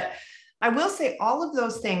anger. But I will say all of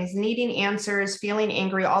those things, needing answers, feeling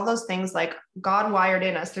angry, all those things, like God wired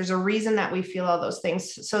in us. There's a reason that we feel all those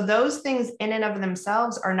things. So those things in and of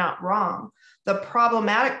themselves are not wrong. The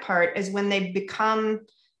problematic part is when they become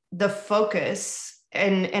the focus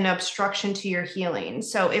and an obstruction to your healing.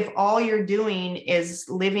 So if all you're doing is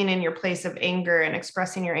living in your place of anger and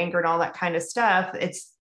expressing your anger and all that kind of stuff,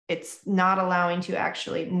 it's not allowing to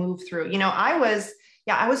actually move through. I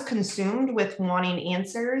was consumed with wanting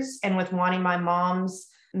answers and with wanting my mom's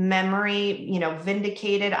memory,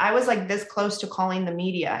 vindicated. I was like this close to calling the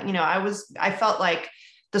media. I felt like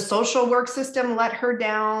the social work system let her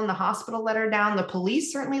down, the hospital let her down, the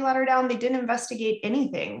police certainly let her down. They didn't investigate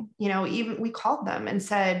anything. Even we called them and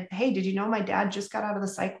said, "Hey, did you know my dad just got out of the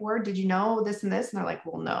psych ward? Did you know this and this?" And they're like,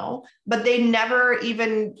 "Well, no." But they never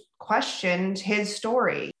even questioned his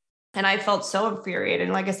story. And I felt so infuriated.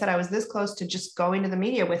 And like I said, I was this close to just going to the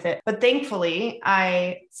media with it. But thankfully,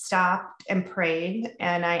 I stopped and prayed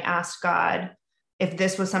and I asked God if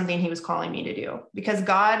this was something he was calling me to do, because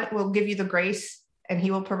God will give you the grace and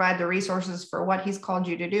he will provide the resources for what he's called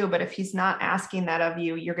you to do. But if he's not asking that of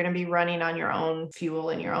you, you're going to be running on your own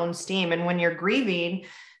fuel and your own steam. And when you're grieving,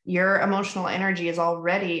 your emotional energy is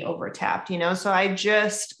already overtapped, So I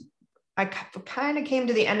kind of came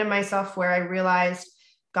to the end of myself where I realized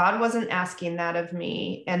God wasn't asking that of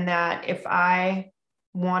me, and that if I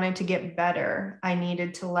wanted to get better, I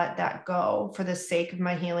needed to let that go for the sake of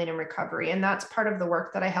my healing and recovery. And that's part of the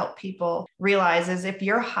work that I help people realize is if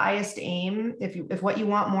your highest aim, if what you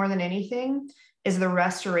want more than anything is the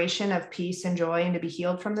restoration of peace and joy and to be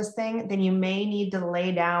healed from this thing, then you may need to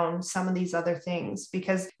lay down some of these other things,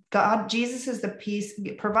 because Jesus is the peace,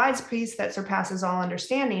 provides peace that surpasses all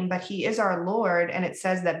understanding, but he is our Lord. And it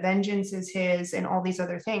says that vengeance is his and all these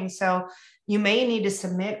other things. So you may need to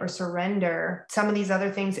submit or surrender some of these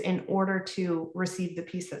other things in order to receive the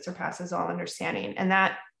peace that surpasses all understanding. And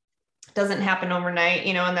that doesn't happen overnight,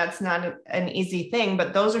 and that's not an easy thing,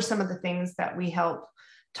 but those are some of the things that we help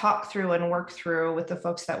talk through and work through with the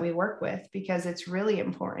folks that we work with, because it's really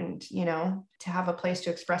important, to have a place to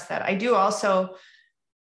express that. I do also,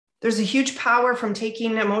 there's a huge power from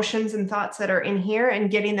taking emotions and thoughts that are in here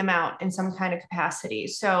and getting them out in some kind of capacity.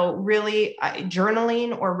 So really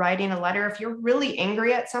journaling or writing a letter, if you're really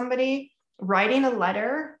angry at somebody, writing a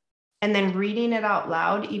letter and then reading it out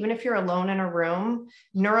loud, even if you're alone in a room,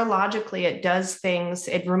 neurologically, it does things.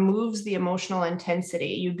 It removes the emotional intensity.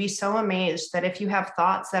 You'd be so amazed that if you have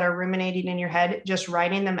thoughts that are ruminating in your head, just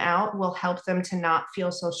writing them out will help them to not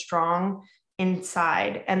feel so strong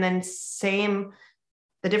inside. And then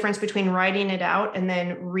the difference between writing it out and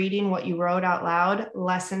then reading what you wrote out loud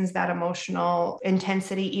lessens that emotional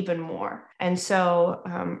intensity even more. And so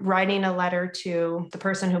writing a letter to the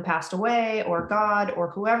person who passed away or God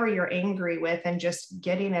or whoever you're angry with and just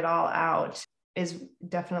getting it all out is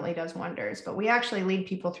definitely does wonders. But we actually lead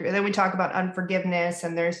people through. And then we talk about unforgiveness,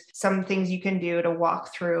 and there's some things you can do to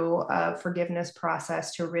walk through a forgiveness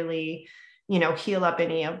process to really heal up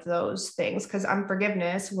any of those things, because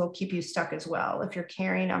unforgiveness will keep you stuck as well. If you're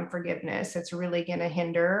carrying unforgiveness, it's really going to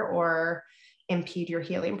hinder or impede your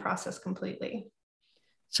healing process completely.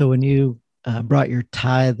 So when you brought your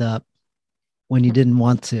tithe up when you didn't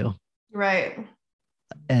want to, Right.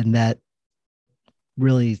 and that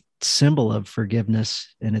really symbol of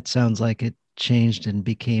forgiveness, and it sounds like it changed and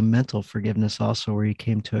became mental forgiveness also, where you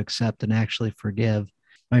came to accept and actually forgive.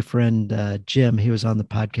 My friend Jim, he was on the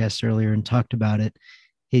podcast earlier and talked about it.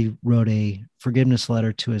 He wrote a forgiveness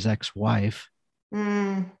letter to his ex-wife,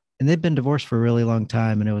 Mm, and they've been divorced for a really long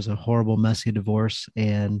time, and it was a horrible, messy divorce.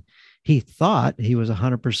 And he thought he was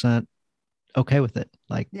 100% okay with it,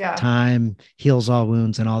 like yeah. time heals all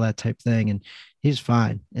wounds and all that type thing. And he's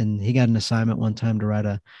fine. And he got an assignment one time to write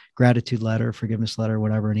a gratitude letter, forgiveness letter,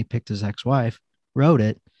 whatever. And he picked his ex-wife, wrote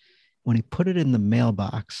it. When he put it in the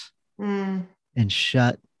mailbox Mm, and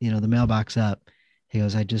shut, the mailbox up, he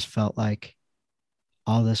goes, I just felt like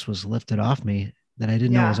all this was lifted off me that I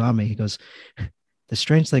didn't know was yeah. on me. He goes, the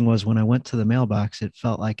strange thing was when I went to the mailbox, it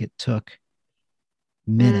felt like it took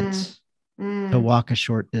Mm, minutes to mm. walk a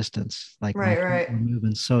short distance. Like my Right, feet right. were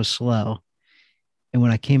moving so slow. And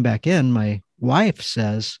when I came back in, my wife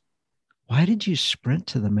says, "Why did you sprint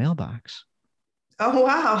to the mailbox?" Oh,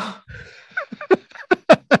 wow.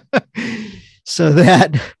 So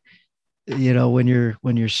that, when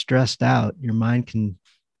you're stressed out, your mind can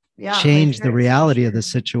Yeah, play change the tricks for reality of the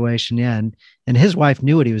sure. situation. Yeah. And his wife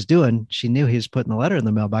knew what he was doing. She knew he was putting the letter in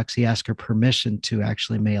the mailbox. He asked her permission to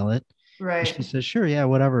actually mail it. And she Right. says, "Sure, yeah,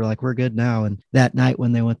 whatever. Like, we're good now." And that night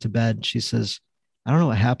when they went to bed, she says, "I don't know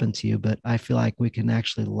what happened to you, but I feel like we can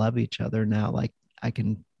actually love each other now. Like, I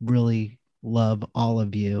can really love all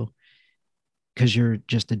of you because you're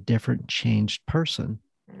just a different, changed person."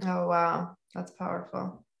 Oh, wow. That's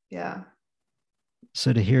powerful. Yeah.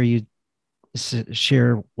 So to hear you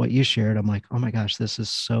share what you shared, I'm like, oh my gosh, this is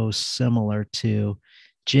so similar to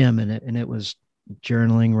Jim. And it was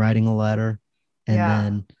journaling, writing a letter, and Yeah.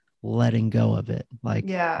 then letting go of it. Like, I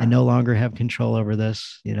Yeah. no longer have control over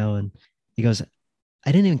this. And he goes,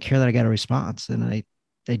 I didn't even care that I got a response. And I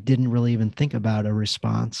didn't really even think about a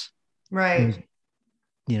response. It was, Right.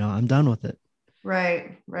 I'm done with it.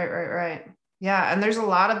 Right. Right. Right. Right. Yeah. And there's a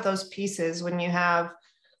lot of those pieces when you have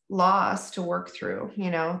loss to work through.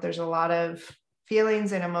 There's a lot of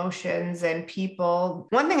feelings and emotions and people.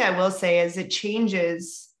 One thing I will say is it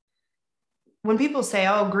changes. When people say,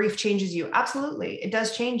 oh, grief changes you, absolutely, it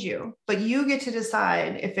does change you, but you get to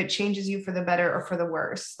decide if it changes you for the better or for the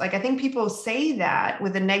worse. Like, I think people say that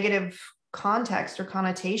with a negative context or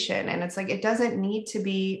connotation, and it's like, it doesn't need to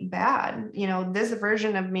be bad. This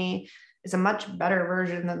version of me is a much better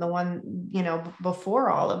version than the one,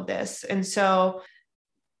 before all of this. And so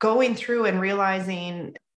going through and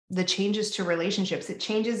realizing the changes to relationships, it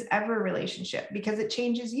changes every relationship because it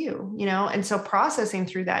changes you. And so processing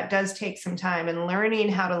through that does take some time, and learning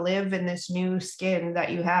how to live in this new skin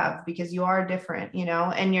that you have, because you are different,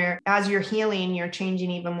 and as you're healing, you're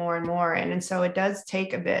changing even more and more. And so it does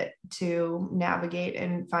take a bit to navigate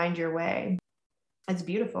and find your way. It's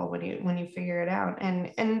beautiful when you figure it out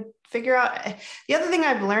and figure out. The other thing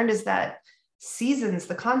I've learned is that seasons,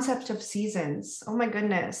 the concept of seasons, oh my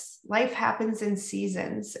goodness, life happens in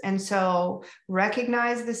seasons. And so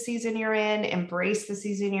recognize the season you're in, embrace the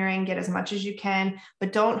season you're in, get as much as you can,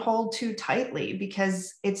 but don't hold too tightly,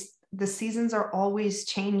 because the seasons are always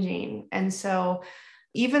changing. And so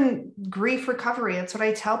even grief recovery, that's what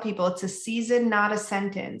I tell people. It's a season, not a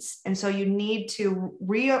sentence. And so you need to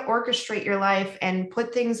reorchestrate your life and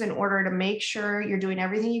put things in order to make sure you're doing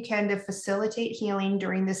everything you can to facilitate healing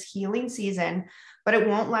during this healing season, but it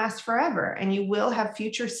won't last forever. And you will have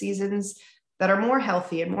future seasons that are more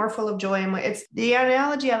healthy and more full of joy. And it's the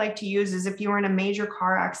analogy I like to use is if you were in a major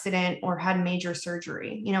car accident or had major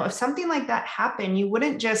surgery, if something like that happened, you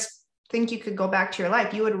wouldn't just think you could go back to your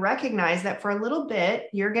life. You would recognize that for a little bit,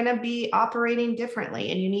 you're going to be operating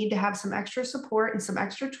differently, and you need to have some extra support and some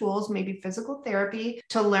extra tools, maybe physical therapy,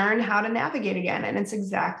 to learn how to navigate again. And it's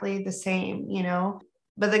exactly the same.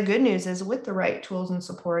 But the good news is, with the right tools and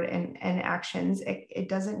support and actions, it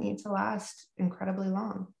doesn't need to last incredibly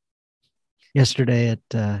long. Yesterday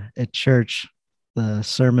at church, the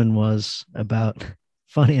sermon was about,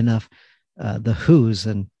 funny enough, the Who's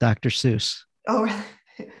and Dr. Seuss. Oh, really?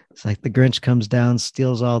 It's like the Grinch comes down,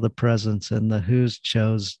 steals all the presents, and the Who's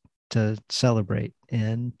chose to celebrate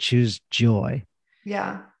and choose joy.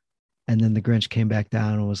 Yeah. And then the Grinch came back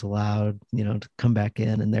down and was allowed, to come back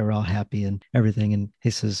in, and they were all happy and everything. And he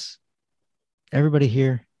says, everybody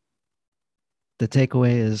here, the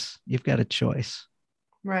takeaway is you've got a choice.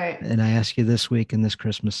 Right. And I ask you this week in this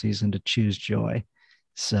Christmas season to choose joy.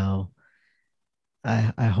 So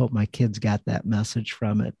I hope my kids got that message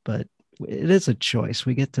from it, but it is a choice.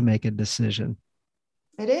 We get to make a decision.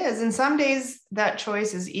 It is. And some days that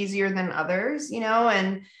choice is easier than others,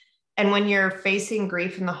 and when you're facing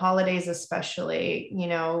grief in the holidays, especially,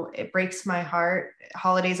 it breaks my heart.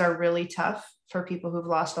 Holidays are really tough for people who've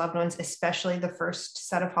lost loved ones, especially the first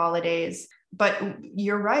set of holidays. But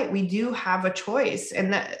you're right. We do have a choice.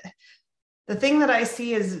 And the thing that I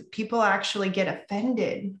see is people actually get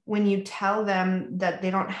offended when you tell them that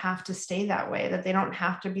they don't have to stay that way, that they don't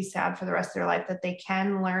have to be sad for the rest of their life, that they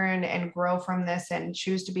can learn and grow from this and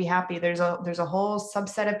choose to be happy. There's a whole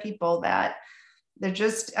subset of people that They're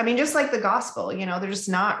just, I mean, just like the gospel, they're just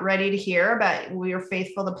not ready to hear, but we are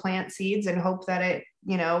faithful to plant seeds and hope that it,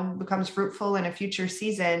 becomes fruitful in a future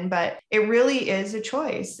season. But it really is a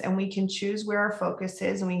choice, and we can choose where our focus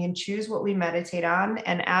is, and we can choose what we meditate on.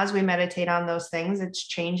 And as we meditate on those things, it's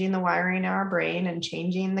changing the wiring in our brain and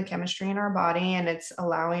changing the chemistry in our body. And it's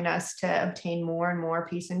allowing us to obtain more and more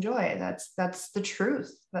peace and joy. That's the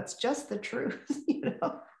truth. That's just the truth.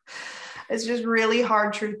 It's just really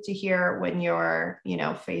hard truth to hear when you're,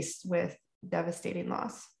 faced with devastating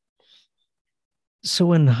loss. So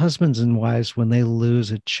when husbands and wives, when they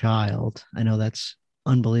lose a child, I know that's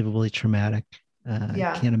unbelievably traumatic.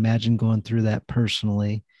 I can't imagine going through that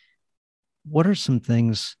personally. What are some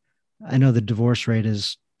things? I know the divorce rate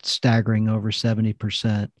is staggering over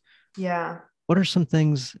 70%. Yeah. What are some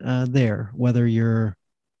things there, whether you're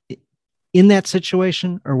in that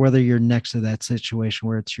situation or whether you're next to that situation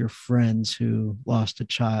where it's your friends who lost a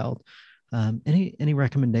child? Any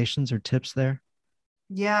recommendations or tips there?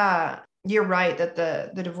 Yeah, you're right that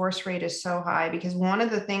the divorce rate is so high, because one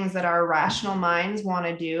of the things that our rational minds want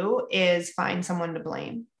to do is find someone to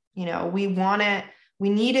blame. We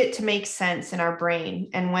need it to make sense in our brain.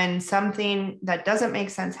 And when something that doesn't make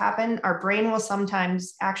sense happen, our brain will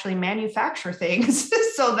sometimes actually manufacture things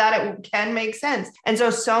so that it can make sense. And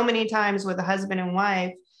so many times with a husband and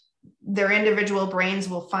wife, their individual brains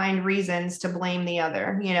will find reasons to blame the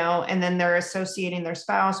other, and then they're associating their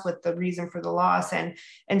spouse with the reason for the loss. And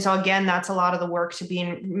so again, that's a lot of the work, to be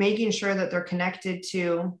making sure that they're connected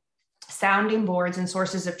to sounding boards and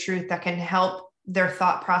sources of truth that can help their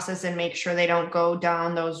thought process and make sure they don't go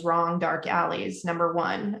down those wrong dark alleys. Number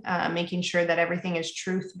one, making sure that everything is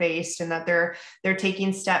truth-based and that they're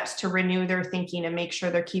taking steps to renew their thinking and make sure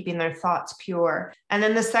they're keeping their thoughts pure. And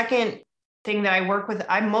then the second thing that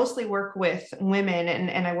I mostly work with women,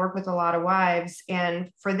 and I work with a lot of wives, and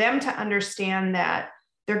for them to understand that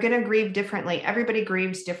they're going to grieve differently. Everybody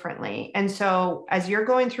grieves differently. And so as you're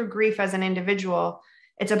going through grief as an individual,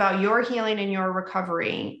 it's about your healing and your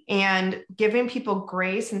recovery, and giving people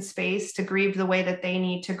grace and space to grieve the way that they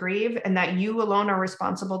need to grieve, and that you alone are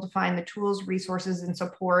responsible to find the tools, resources, and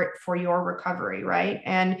support for your recovery, right?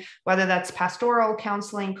 And whether that's pastoral,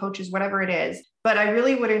 counseling, coaches, whatever it is. But I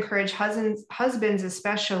really would encourage husbands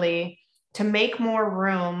especially, to make more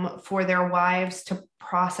room for their wives to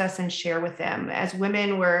process and share with them. As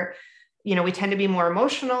women, we tend to be more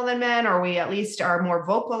emotional than men, or we at least are more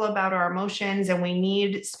vocal about our emotions, and we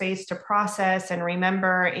need space to process and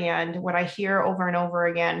remember. And what I hear over and over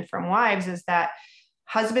again from wives is that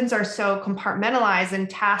husbands are so compartmentalized and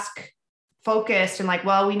task focused and like,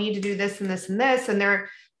 well, we need to do this and this and this. And they're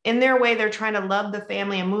in their way, they're trying to love the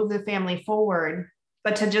family and move the family forward,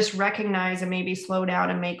 but to just recognize and maybe slow down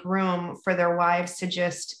and make room for their wives to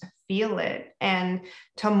just feel it and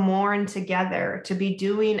to mourn together, to be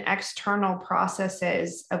doing external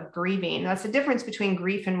processes of grieving. That's the difference between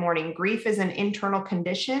grief and mourning. Grief is an internal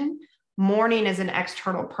condition. Mourning is an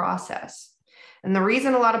external process. And the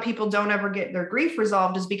reason a lot of people don't ever get their grief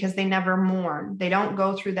resolved is because they never mourn. They don't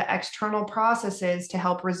go through the external processes to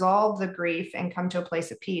help resolve the grief and come to a place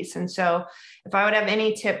of peace. And so if I would have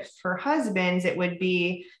any tips for husbands, it would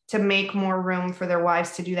be to make more room for their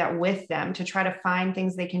wives to do that with them, to try to find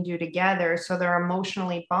things they can do together so they're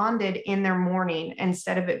emotionally bonded in their mourning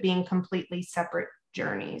instead of it being completely separate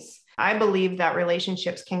journeys. I believe that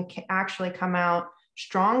relationships can actually come out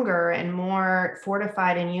stronger and more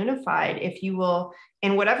fortified and unified if you will,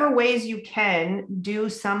 in whatever ways you can, do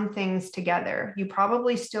some things together. You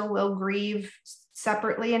probably still will grieve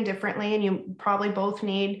separately and differently, and you probably both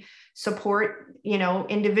need support,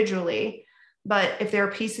 individually. But if there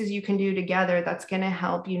are pieces you can do together, that's going to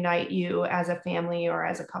help unite you as a family or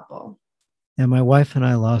as a couple. And my wife and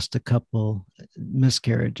I lost a couple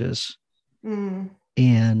miscarriages. And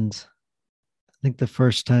I think the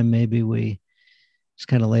first time maybe we just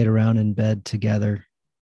kind of laid around in bed together,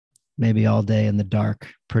 maybe all day in the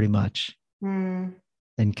dark, pretty much, and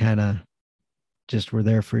kind of just were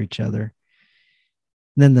there for each other.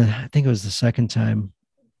 And then I think it was the second time,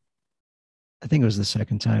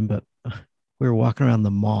 but we were walking around the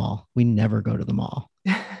mall. We never go to the mall.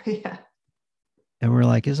 Yeah. And we're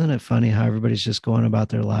like, isn't it funny how everybody's just going about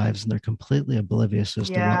their lives and they're completely oblivious as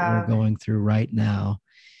to what we're going through right now.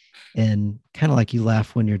 And kind of like you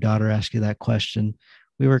laugh when your daughter asked you that question,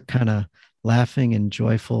 we were kind of laughing and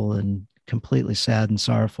joyful and completely sad and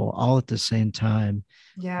sorrowful all at the same time.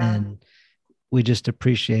 Yeah. And we just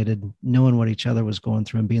appreciated knowing what each other was going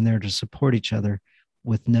through and being there to support each other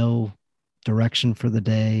with no direction for the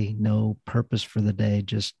day, no purpose for the day,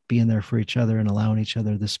 just being there for each other and allowing each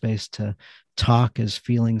other the space to talk as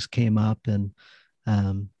feelings came up. And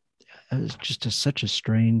it was just such a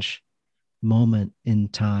strange moment in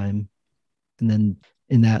time. And then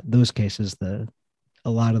in those cases, a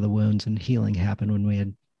lot of the wounds and healing happened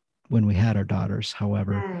when we had our daughters.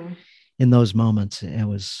 However, in those moments, uh,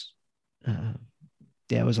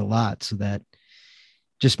 it was a lot. So that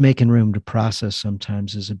just making room to process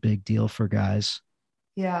sometimes is a big deal for guys.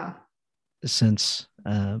 Yeah. Since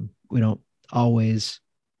we don't always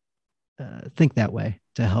think that way,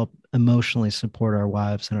 to help emotionally support our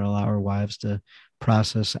wives and allow our wives to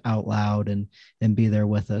process out loud and be there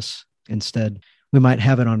with us. Instead, we might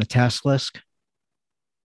have it on a task list.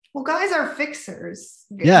 Well, guys are fixers.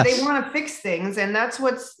 Yes. They want to fix things. And that's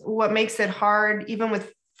what makes it hard, even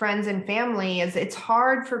with friends and family, is it's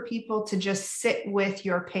hard for people to just sit with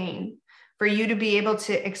your pain, for you to be able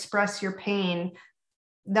to express your pain.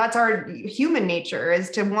 That's our human nature, is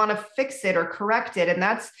to want to fix it or correct it. And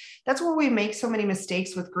that's where we make so many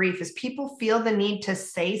mistakes with grief, is people feel the need to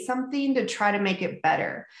say something to try to make it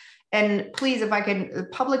better. And please, if I can,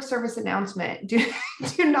 public service announcement, do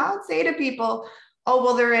not say to people, oh,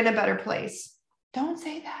 well, they're in a better place. Don't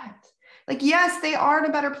say that. Like, yes, they are in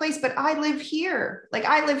a better place, but I live here. Like,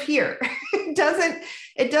 I live here. It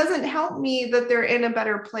doesn't help me that they're in a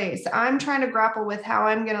better place. I'm trying to grapple with how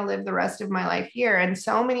I'm going to live the rest of my life here. And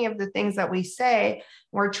so many of the things that we say,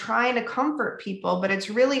 we're trying to comfort people, but it's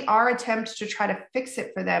really our attempt to try to fix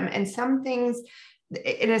it for them. And some things,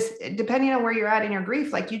 it is depending on where you're at in your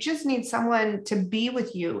grief, like, you just need someone to be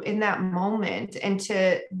with you in that moment and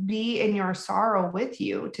to be in your sorrow with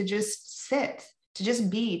you, to just sit, to just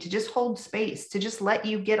be, to just hold space, to just let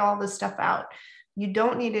you get all this stuff out. You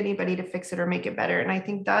don't need anybody to fix it or make it better. And I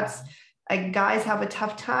think that's, like, guys have a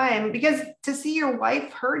tough time, because to see your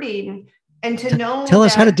wife hurting and to know, tell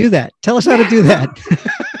us how to do that. Tell us how to do that.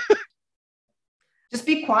 Just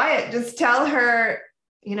be quiet. Just tell her,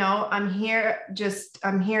 I'm here.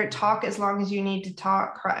 I'm here. Talk as long as you need to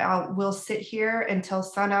talk. We'll sit here until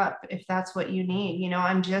sun up if that's what you need.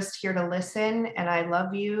 I'm just here to listen, and I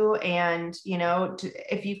love you. And,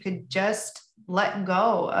 if you could just let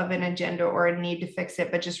go of an agenda or a need to fix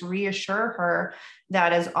it, but just reassure her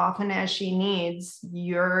that as often as she needs,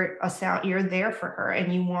 you're there for her,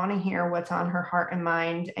 and you want to hear what's on her heart and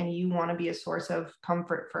mind, and you want to be a source of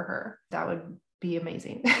comfort for her. That would be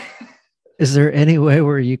amazing. Is there any way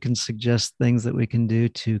where you can suggest things that we can do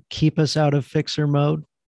to keep us out of fixer mode?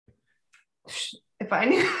 If I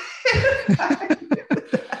knew.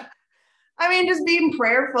 I mean, just being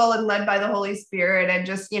prayerful and led by the Holy Spirit, and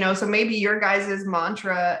just, so maybe your guys'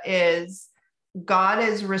 mantra is, God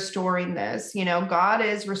is restoring this, God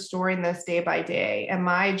is restoring this day by day. And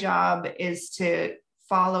my job is to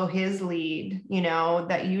follow his lead,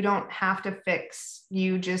 that you don't have to fix,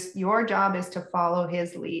 your job is to follow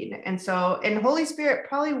his lead. And Holy Spirit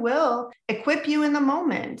probably will equip you in the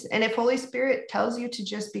moment. And if Holy Spirit tells you to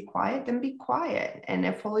just be quiet, then be quiet. And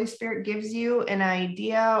if Holy Spirit gives you an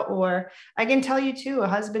idea, or I can tell you too,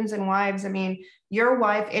 husbands and wives, I mean, your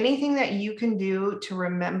wife, anything that you can do to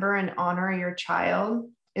remember and honor your child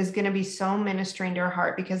is going to be so ministering to her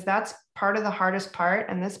heart, because that's part of the hardest part.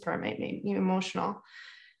 And this part might make you emotional.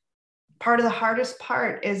 Part of the hardest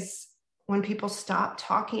part is when people stop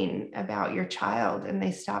talking about your child, and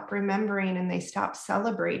they stop remembering, and they stop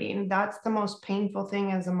celebrating. That's the most painful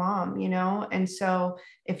thing as a mom, And so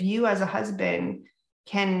if you as a husband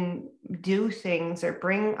can do things, or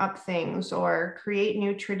bring up things, or create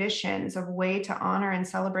new traditions of way to honor and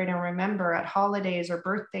celebrate and remember at holidays or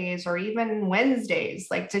birthdays, or even Wednesdays,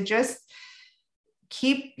 like, to just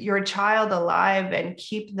keep your child alive and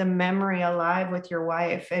keep the memory alive with your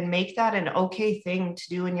wife, and make that an okay thing to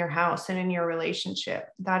do in your house and in your relationship,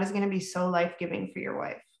 that is going to be so life-giving for your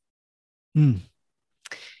wife.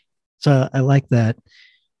 So I like that.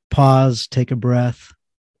 Pause, take a breath,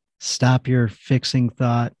 stop your fixing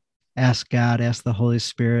thought, ask God, ask the Holy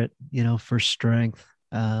Spirit, for strength.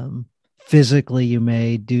 Physically, you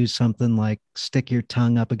may do something like stick your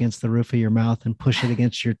tongue up against the roof of your mouth and push it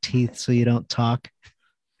against your teeth so you don't talk.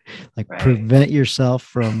 Like, right. Prevent yourself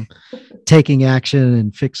from taking action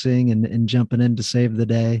and fixing and jumping in to save the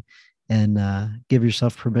day, and give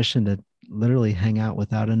yourself permission to literally hang out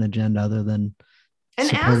without an agenda other than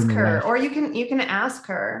and ask her, or you can ask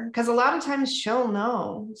her, because a lot of times she'll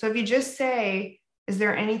know. So if you just say, is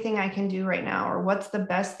there anything I can do right now? Or what's the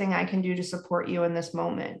best thing I can do to support you in this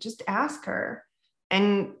moment? Just ask her.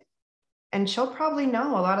 And she'll probably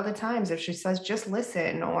know a lot of the times if she says, just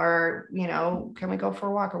listen, or, can we go for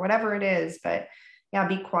a walk, or whatever it is. But yeah,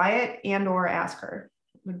 be quiet and or ask her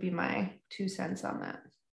would be my 2 cents on that.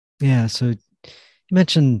 Yeah. So you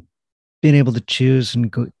mentioned being able to choose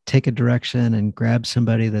and go take a direction and grab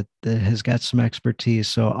somebody that has got some expertise.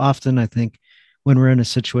 So often I think when we're in a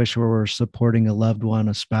situation where we're supporting a loved one,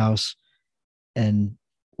 a spouse, and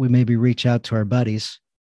we maybe reach out to our buddies,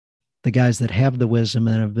 the guys that have the wisdom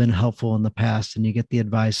and have been helpful in the past, and you get the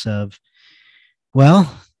advice of, well,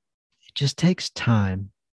 it just takes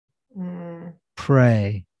time.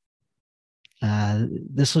 Pray.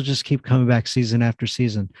 This will just keep coming back season after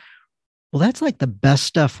season. Well, that's like the best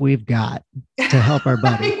stuff we've got to help our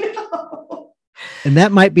buddy. And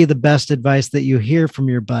that might be the best advice that you hear from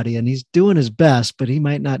your buddy. And he's doing his best, but he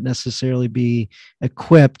might not necessarily be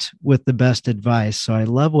equipped with the best advice. So I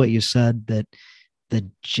love what you said, that the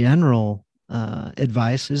general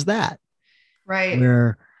advice is that. Right.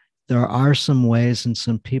 Where there are some ways and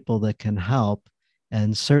some people that can help.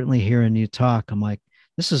 And certainly hearing you talk, I'm like,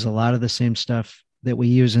 this is a lot of the same stuff that we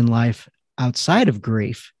use in life outside of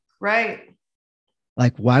grief. Right.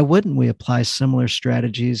 Like, why wouldn't we apply similar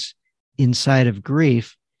strategies inside of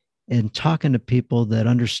grief and talking to people that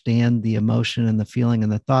understand the emotion and the feeling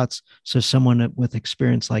and the thoughts? So someone with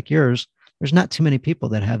experience like yours, there's not too many people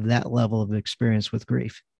that have that level of experience with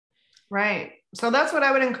grief. Right. So that's what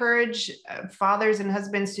I would encourage fathers and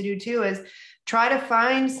husbands to do too, is try to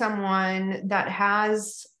find someone that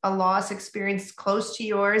has a loss experience close to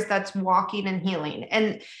yours that's walking and healing.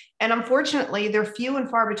 And unfortunately, they're few and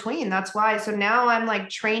far between. That's why. So now I'm like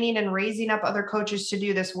training and raising up other coaches to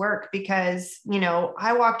do this work, because,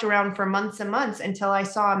 I walked around for months and months until I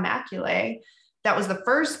saw Immaculate. That was the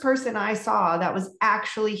first person I saw that was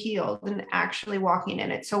actually healed and actually walking in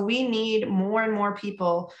it. So we need more and more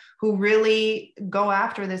people who really go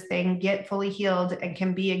after this thing, get fully healed, and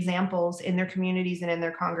can be examples in their communities and in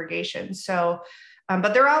their congregations. So,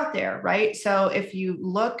 but they're out there, right? So if you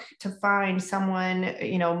look to find someone,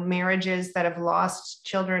 marriages that have lost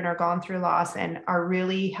children or gone through loss and are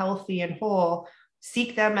really healthy and whole,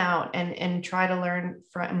 seek them out and try to learn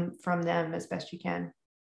from them as best you can.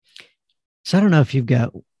 So I don't know if you've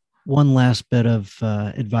got one last bit of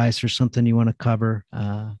advice or something you want to cover.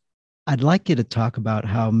 I'd like you to talk about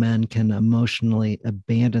how men can emotionally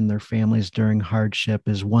abandon their families during hardship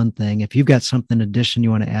is one thing. If you've got something addition you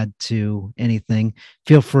want to add to anything,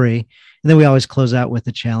 feel free. And then we always close out with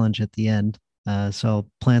a challenge at the end. So I'll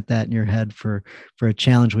plant that in your head for a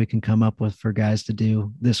challenge we can come up with for guys to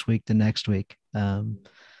do this week to next week. So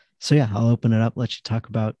yeah, I'll open it up, let you talk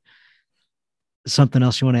about something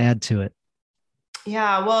else you want to add to it.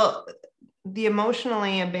 Yeah, well, the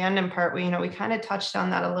emotionally abandoned part, we kind of touched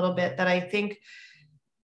on that a little bit, that I think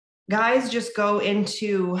guys just go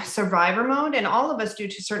into survivor mode, and all of us do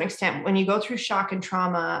to a certain extent. When you go through shock and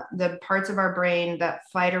trauma, the parts of our brain, that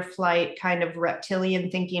fight or flight kind of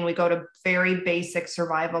reptilian thinking, we go to very basic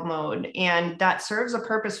survival mode. And that serves a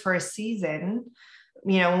purpose for a season.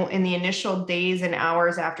 In the initial days and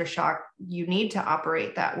hours after shock, you need to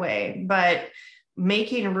operate that way. But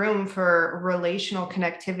making room for relational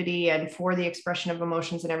connectivity and for the expression of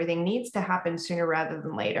emotions and everything needs to happen sooner rather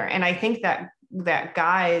than later. And I think that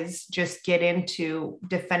guys just get into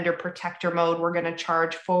defender protector mode. We're going to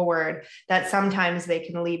charge forward, that sometimes they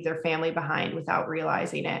can leave their family behind without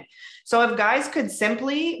realizing it. So if guys could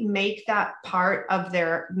simply make that part of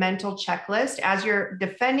their mental checklist, as you're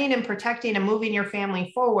defending and protecting and moving your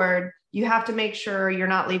family forward, you have to make sure you're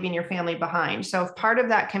not leaving your family behind. So if part of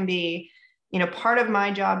that can be, part of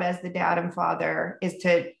my job as the dad and father is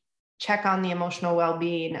to check on the emotional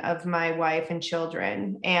well-being of my wife and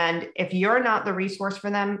children. And if you're not the resource for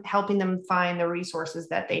them, helping them find the resources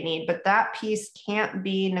that they need. But that piece can't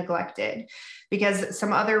be neglected, because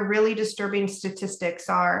some other really disturbing statistics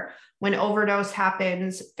are, when overdose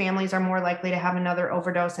happens, families are more likely to have another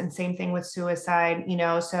overdose, and same thing with suicide,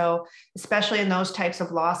 so especially in those types of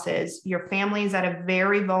losses, your family's at a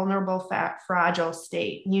very vulnerable, fragile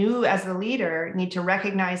state. You as the leader need to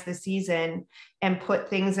recognize the season and put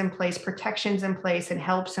things in place, protections in place, and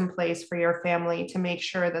helps in place for your family to make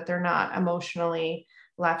sure that they're not emotionally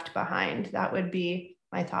left behind. That would be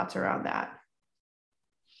my thoughts around that.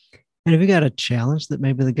 And have you got a challenge that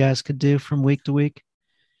maybe the guys could do from week to week?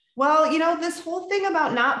 Well, this whole thing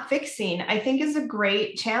about not fixing, I think, is a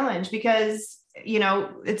great challenge, because,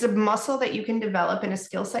 it's a muscle that you can develop and a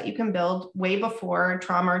skill set you can build way before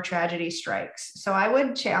trauma or tragedy strikes. So I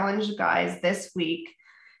would challenge guys this week,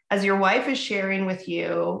 as your wife is sharing with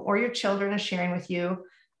you or your children is sharing with you,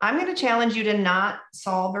 I'm going to challenge you to not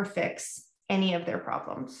solve or fix any of their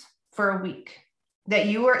problems for a week. That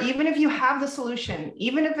you are, even if you have the solution,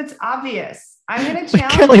 even if it's obvious, I'm going to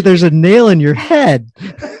challenge Kelli, there's a nail in your head.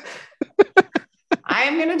 I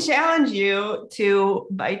am going to challenge you to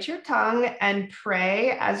bite your tongue and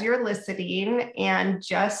pray as you're listening, and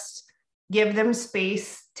just give them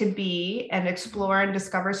space to be and explore and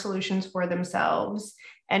discover solutions for themselves.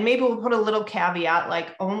 And maybe we'll put a little caveat,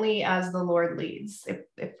 like only as the Lord leads,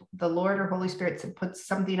 if the Lord or Holy Spirit puts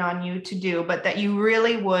something on you to do, but that you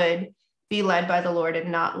really would be led by the Lord and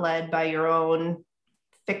not led by your own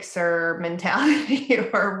fixer mentality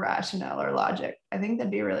or rationale or logic. I think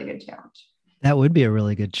that'd be a really good challenge. That would be a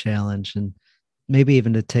really good challenge. And maybe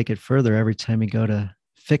even to take it further, every time you go to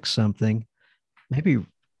fix something, maybe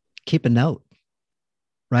keep a note.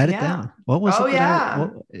 Write it down. What was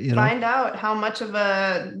it? Find out how much of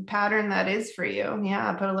a pattern that is for you.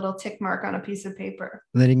 Yeah. Put a little tick mark on a piece of paper.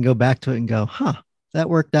 And then you can go back to it and go, that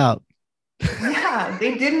worked out. Yeah.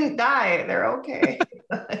 They didn't die. They're okay.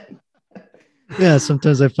 Yeah.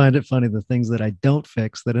 Sometimes I find it funny, the things that I don't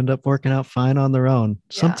fix that end up working out fine on their own,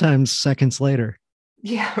 sometimes seconds later.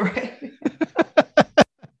 Yeah. Right.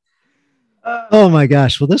 Oh my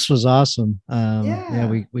gosh. Well, this was awesome.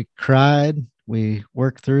 We cried. We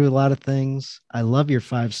worked through a lot of things. I love your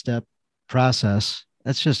 5-step process.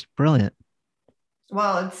 That's just brilliant.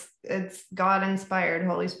 Well, it's God inspired,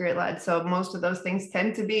 Holy Spirit led. So most of those things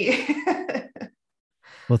tend to be.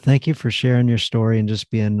 Well, thank you for sharing your story and just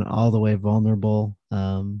being all the way vulnerable. I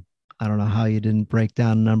don't know how you didn't break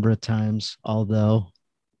down a number of times, although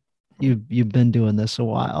you've been doing this a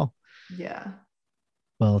while. Yeah.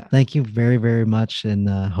 Well, thank you very, very much. And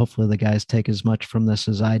hopefully the guys take as much from this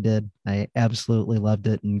as I did. I absolutely loved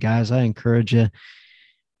it. And guys, I encourage you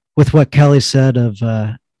with what Kelli said of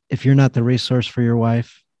if you're not the resource for your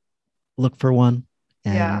wife, look for one.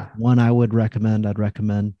 And one I'd recommend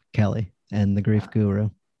Kelli and the Grief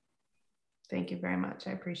Guru. Thank you very much.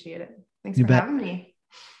 I appreciate it. Thanks for having me.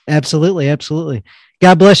 Absolutely. Absolutely.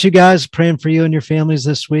 God bless you guys. Praying for you and your families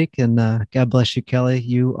this week. And God bless you, Kelli.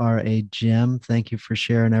 You are a gem. Thank you for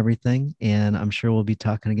sharing everything. And I'm sure we'll be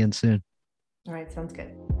talking again soon. All right. Sounds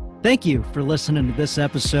good. Thank you for listening to this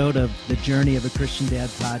episode of the Journey of a Christian Dad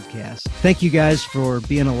podcast. Thank you guys for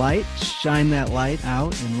being a light. Shine that light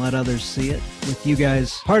out and let others see it. With you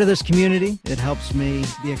guys part of this community, it helps me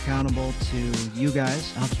be accountable to you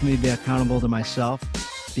guys. It helps me be accountable to myself,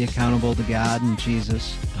 be accountable to God and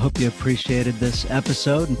Jesus. I hope you appreciated this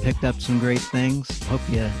episode and picked up some great things. Hope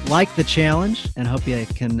you like the challenge and hope you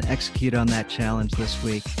can execute on that challenge this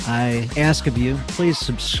week. I ask of you, please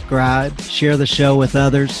subscribe, share the show with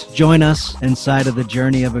others. Join us inside of the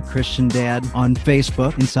Journey of a Christian Dad on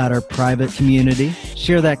Facebook, inside our private community.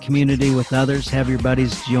 Share that community with others. Have your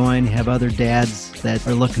buddies join. Have other dads that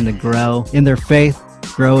are looking to grow in their faith,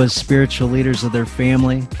 grow as spiritual leaders of their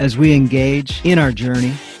family. As we engage in our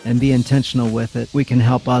journey and be intentional with it, we can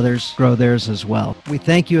help others grow theirs as well. We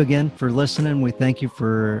thank you again for listening. We thank you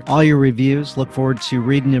for all your reviews. Look forward to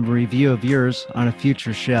reading a review of yours on a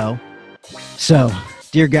future show. So,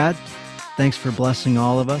 dear God, thanks for blessing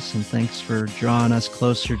all of us and thanks for drawing us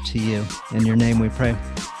closer to you. In your name we pray.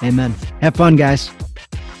 Amen. Have fun, guys.